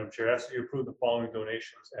 thank you, Madam Chair. Ask that you approve the following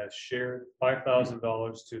donations as shared.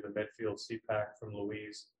 $5,000 to the Medfield CPAC from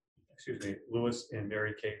Louis and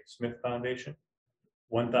Mary Kay Smith Foundation.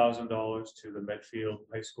 $1,000 to the Medfield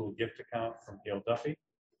High School gift account from Gail Duffy.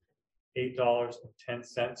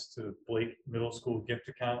 $8.10 to the Blake Middle School gift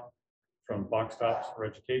account from Box Tops for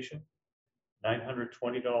Education. $920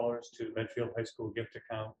 to the Medfield High School gift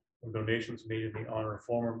account from donations made in the honor of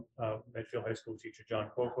former Medfield High School teacher John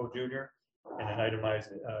Coco Jr. And an itemized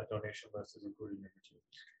donation list is included in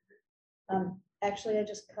number 2. Actually, I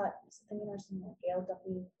just caught something in our Gail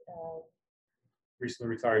Duffy. Recently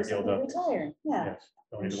retired Gail recently Duffy. retired, yeah. Yes,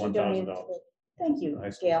 And donated she donated $1,000. to the- Thank you, High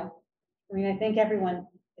school. Gail. I mean, I thank everyone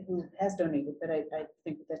who has donated, but I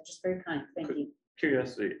think that's just very kind. Thank you.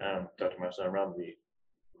 Curiosity, Dr. Marston, around the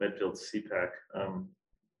Medfield CPAC.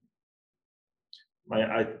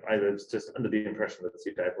 I was just under the impression that the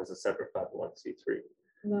CPAC was a separate 501c3.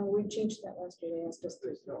 No, we changed that last year. They asked us to.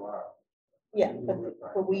 They still are. Yeah,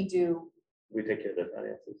 but we do. We take care of the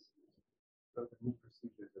finances. So the new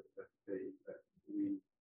procedures that we,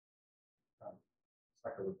 it's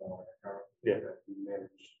like a revolving account. Yeah. That we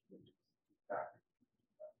manage.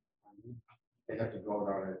 They have to vote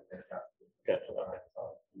on it. They have to. Gotcha.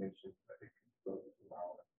 Make sure, I think.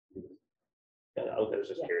 Yeah, I was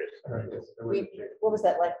just Yeah. curious. What was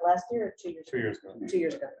that, like last year or 2 years? 2 years ago. 2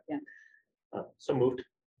 years ago, yeah. So moved.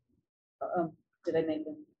 Did I make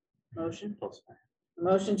a motion? Close. A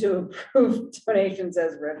motion to approve donations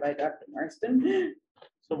as read by Dr. Marston.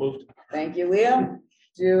 So moved. Thank you, Leo.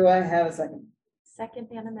 Do I have a second? Second,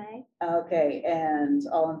 Anna Mae. Okay, and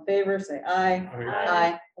all in favor, say aye.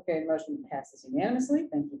 Aye. Okay, motion passes unanimously.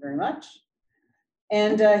 Thank you very much.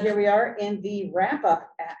 And here we are in the wrap-up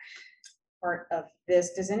part of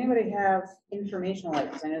this. Does anybody have informational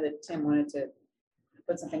items? I know that Tim wanted to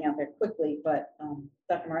put something out there quickly, but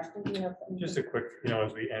Dr. Marston, do you have? Just a quick,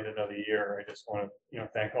 as we end another year, I just want to,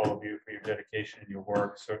 thank all of you for your dedication and your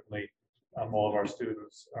work. Certainly, all of our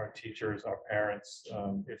students, our teachers, our parents.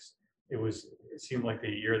 It seemed like the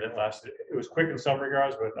year that lasted. It was quick in some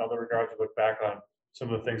regards, but in other regards, we look back on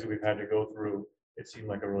some of the things that we've had to go through. It seemed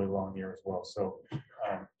like a really long year as well. So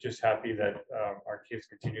just happy that our kids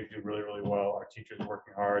continue to do really, really well. Our teachers are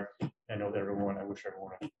working hard. I know that I wish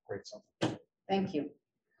everyone a great summer. Thank you.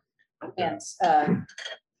 And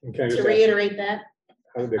And can I just to ask, reiterate that,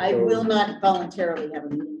 how did it I go? will not voluntarily have a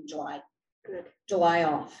meeting in July. Good. July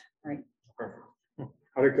off, right? Perfect.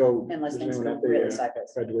 How'd it go? Unless Does things anyone go have the, really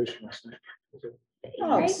sideways. graduation last night? Was it-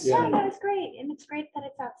 Oh, Great. yeah. Yeah, that was great. And it's great that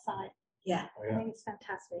it's outside. Yeah. Oh, I yeah. think it's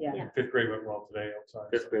fantastic. Yeah. Yeah. Fifth grade went well today outside.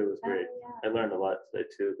 Fifth grade was Oh, great. yeah. I learned a lot today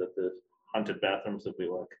too, that the haunted bathrooms that we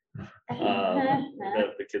like. Uh-huh.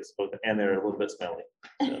 That the kids spoke, and they're a little bit smelly.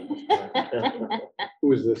 Who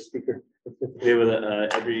was the speaker? They were there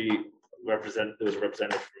was a representative from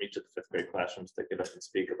each of the fifth grade classrooms that get up and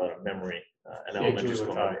speak about a memory, an Yeah, elementary Julie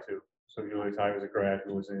school Latai, memory. too. So Julie Latai was a grad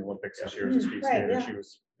who was in the Olympics this year as a speed Right, skater. yeah. She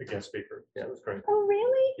was a guest speaker. So it was great. Oh,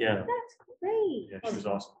 really? Yeah, That's great. Yeah, she was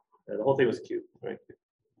awesome. the whole thing was cute, right?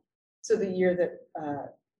 So the year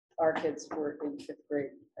that our kids were in fifth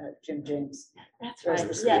grade, Jim James, That's Was right.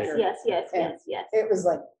 the Yes, speaker. yes, yes, And yes, yes. it was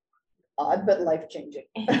like odd but life-changing.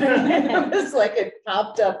 It was like it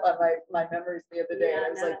popped up on my memories the other day. And I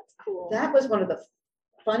was no, like, that's cool. that was one of the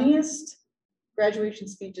funniest graduation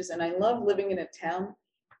speeches. And I love living in a town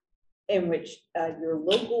in which your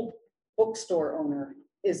local bookstore owner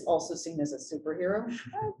is also seen as a superhero,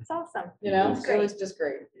 Oh, it's awesome. you know, It's so it's just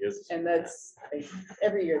great. Yes. And that's, like,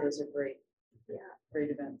 every year those are great. Yeah.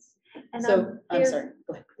 Great events. And So, I'm very- sorry.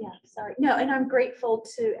 Go ahead. Yeah, sorry. No, and I'm grateful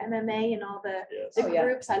to MMA and all the Yes. the Oh, yeah.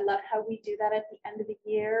 groups. I love how we do that at the end of the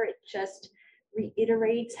year. It just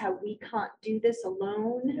reiterates how we can't do this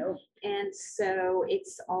alone. Nope. And so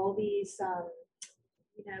it's all these,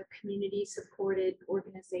 community supported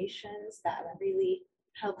organizations that really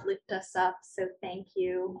help lift us up. So thank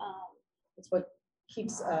you. It's what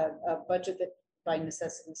keeps a budget that by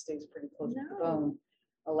necessity stays pretty close to the No. bone,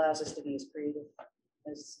 allows us to be as creative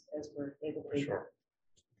as we're able to be. Sure.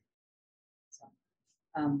 So,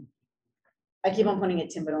 I keep on pointing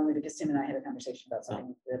at Tim, but only because Tim and I had a conversation about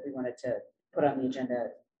something that we wanted to put on the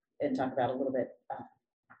agenda and talk about a little bit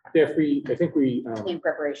Yeah, I think we, in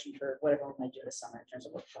preparation for whatever we might do this summer in terms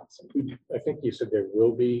of workshops. I think you said there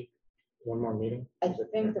will be one more meeting. I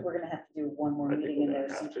think that we're gonna have to do one more I think meeting and we're gonna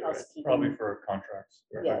there's some have to, right? housekeeping. Probably for contracts.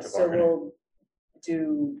 or Yeah, collective so bargaining. we'll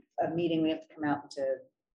do a meeting, we have to come out to,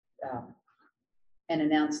 and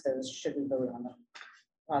announce those, should we vote on them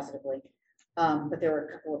positively. But there are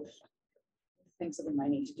a couple of things that we might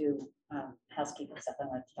need to do, housekeeping stuff I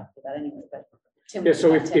like to talk about anyway, but. Tim Yeah, will be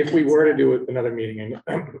so about 10 if we minutes. were to do another meeting, and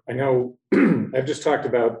I know, I've just talked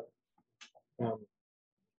about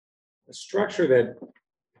a structure that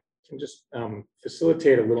can just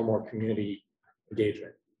facilitate a little more community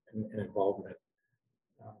engagement and involvement.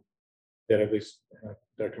 That at least,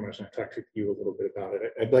 Dr. Marson, I talked to you a little bit about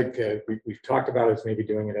it. I'd like to, we've talked about as maybe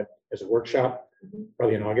doing it as a workshop,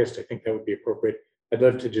 probably in August. I think that would be appropriate. I'd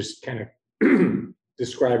love to just kind of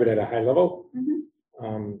describe it at a high level.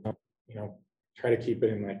 Try to keep it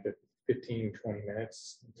in like the 15, 20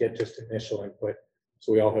 minutes, get just initial input.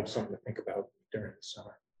 So we all have something to think about during the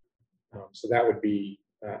summer. So that would be,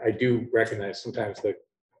 I do recognize sometimes that,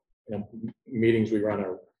 meetings we run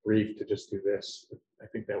are brief to just do this. I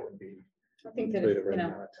think that would be. I think that, really the if, right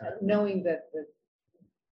amount of time. knowing that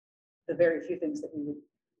the very few things that we would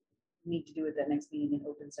need to do at that next meeting in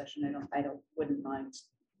open session, wouldn't mind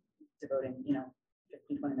devoting,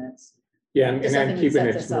 15, 20 minutes. Yeah, and Just I'm something that keeping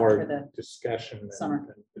sets it us up for more the discussion than summer.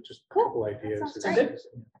 than just a Cool. couple ideas. sounds great.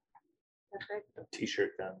 That's great.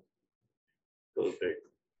 T-shirt then. Goes big.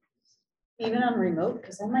 Even on remote,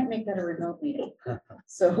 because I might make that a remote meeting.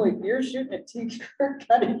 So if you're shooting a t-shirt,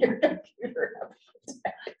 cutting your computer up.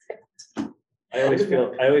 I always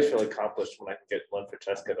feel accomplished when I can get one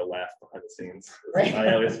Francesca to laugh behind the scenes. Right.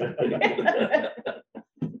 I always.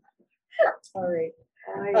 All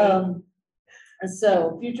right.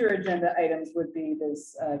 So future agenda items would be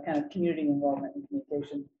this kind of community involvement and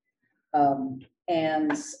communication.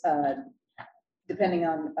 And depending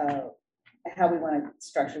on how we want to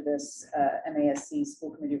structure this MASC school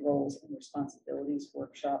committee roles and responsibilities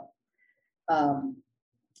workshop,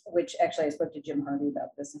 which actually I spoke to Jim Harvey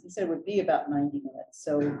about this, and he said it would be about 90 minutes.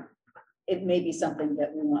 So it may be something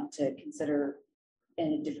that we want to consider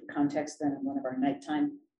in a different context than in one of our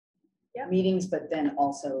nighttime meetings, but then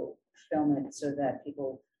also film it so that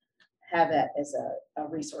people have that as a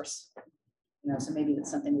resource. So maybe it's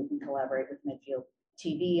something we can collaborate with Medfield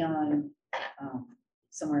TV on,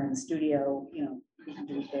 somewhere in the studio, we can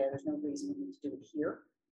do it there. There's no reason we need to do it here.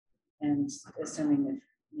 And assuming that,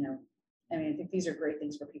 I think these are great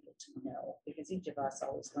things for people to know, because each of us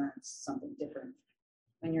always learns something different.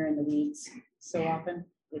 When you're in the weeds so often,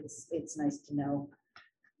 it's nice to know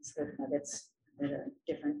these little nuggets that are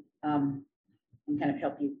different, and kind of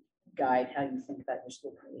help you guide how you think about your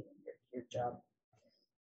school committee and your job.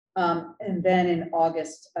 And then in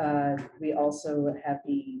August, we also have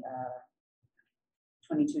the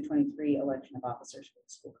 22-23 election of officers for the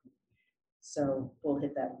school committee. So we'll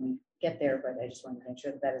hit that when we get there, but I just wanted to make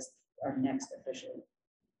sure that is our next official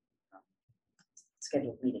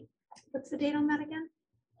scheduled meeting. What's the date on that again?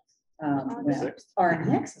 Well, our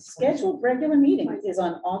next scheduled regular meeting is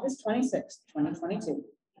on August 26th, 2022.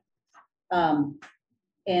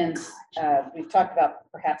 And we've talked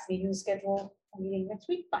about perhaps needing to schedule a meeting next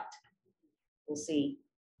week, but we'll see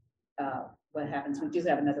what happens. We do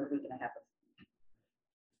have another week and a half of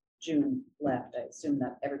June left. I assume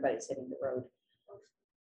that everybody's hitting the road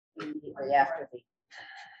immediately after the.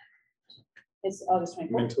 It's August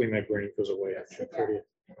 24th. Mentally, my brain goes away after 30th.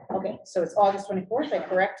 Okay, so it's August 24th. I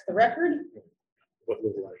correct the record. What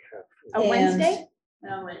little I have. A Wednesday?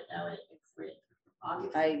 No, it's free.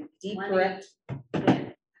 I decorrect.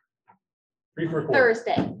 Free for a quarter.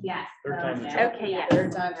 Thursday. Yes. Third time. Okay, yeah.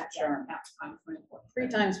 Third time's a charm. 3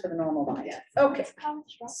 times for the normal mind. Okay.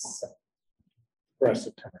 College dropout. So, For us,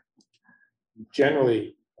 September.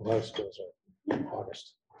 Generally, a lot of schools are in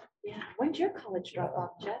August. Yeah. When's your college drop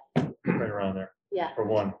off, Jeff? Right around there. Yeah. For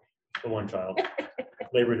one child.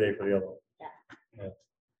 Labor Day for the other.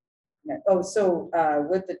 Yeah. Oh, so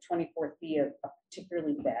would the 24th be a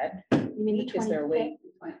particularly bad You mean the week? Is there a 25th? way?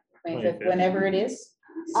 25th, 25th. whenever it is,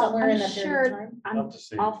 somewhere in that period of time? I'm, Love to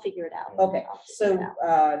see. I'll figure it out. Okay, I'll figure so it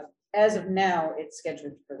out. as of now, it's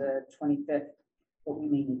scheduled for the 25th, but we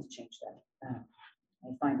may need to change that. I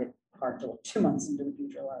find it hard to look 2 months into the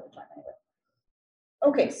future a lot of the time anyway.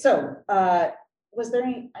 Okay, so was there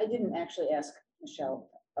any, I didn't actually ask Michelle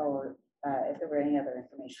or if there were any other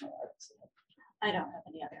informational items. I don't have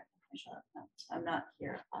any other information. No, I'm not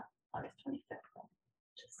here on August 25th.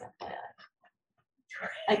 Just FYI.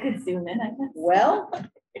 I could zoom in, I guess. Well,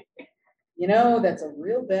 you know, that's a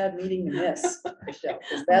real bad meeting to miss, Michelle,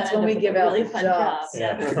 because that's when we give out Really the fun jobs.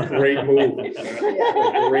 job. Yeah. Great move.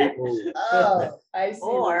 Yeah. Great move. Oh, I see.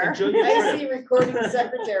 Or- Enjoy your I trip. see recording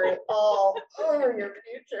secretary all over your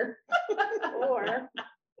future. Or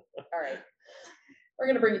All right. We're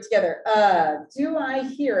gonna bring it together. Do I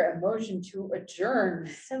hear a motion to adjourn?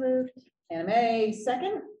 So moved. Anna Mae,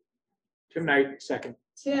 second. Tim Knight, second.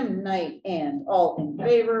 Tim Knight, and all in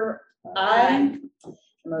favor? Aye.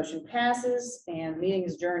 The motion passes and meeting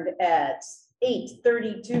is adjourned at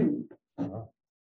 8:32.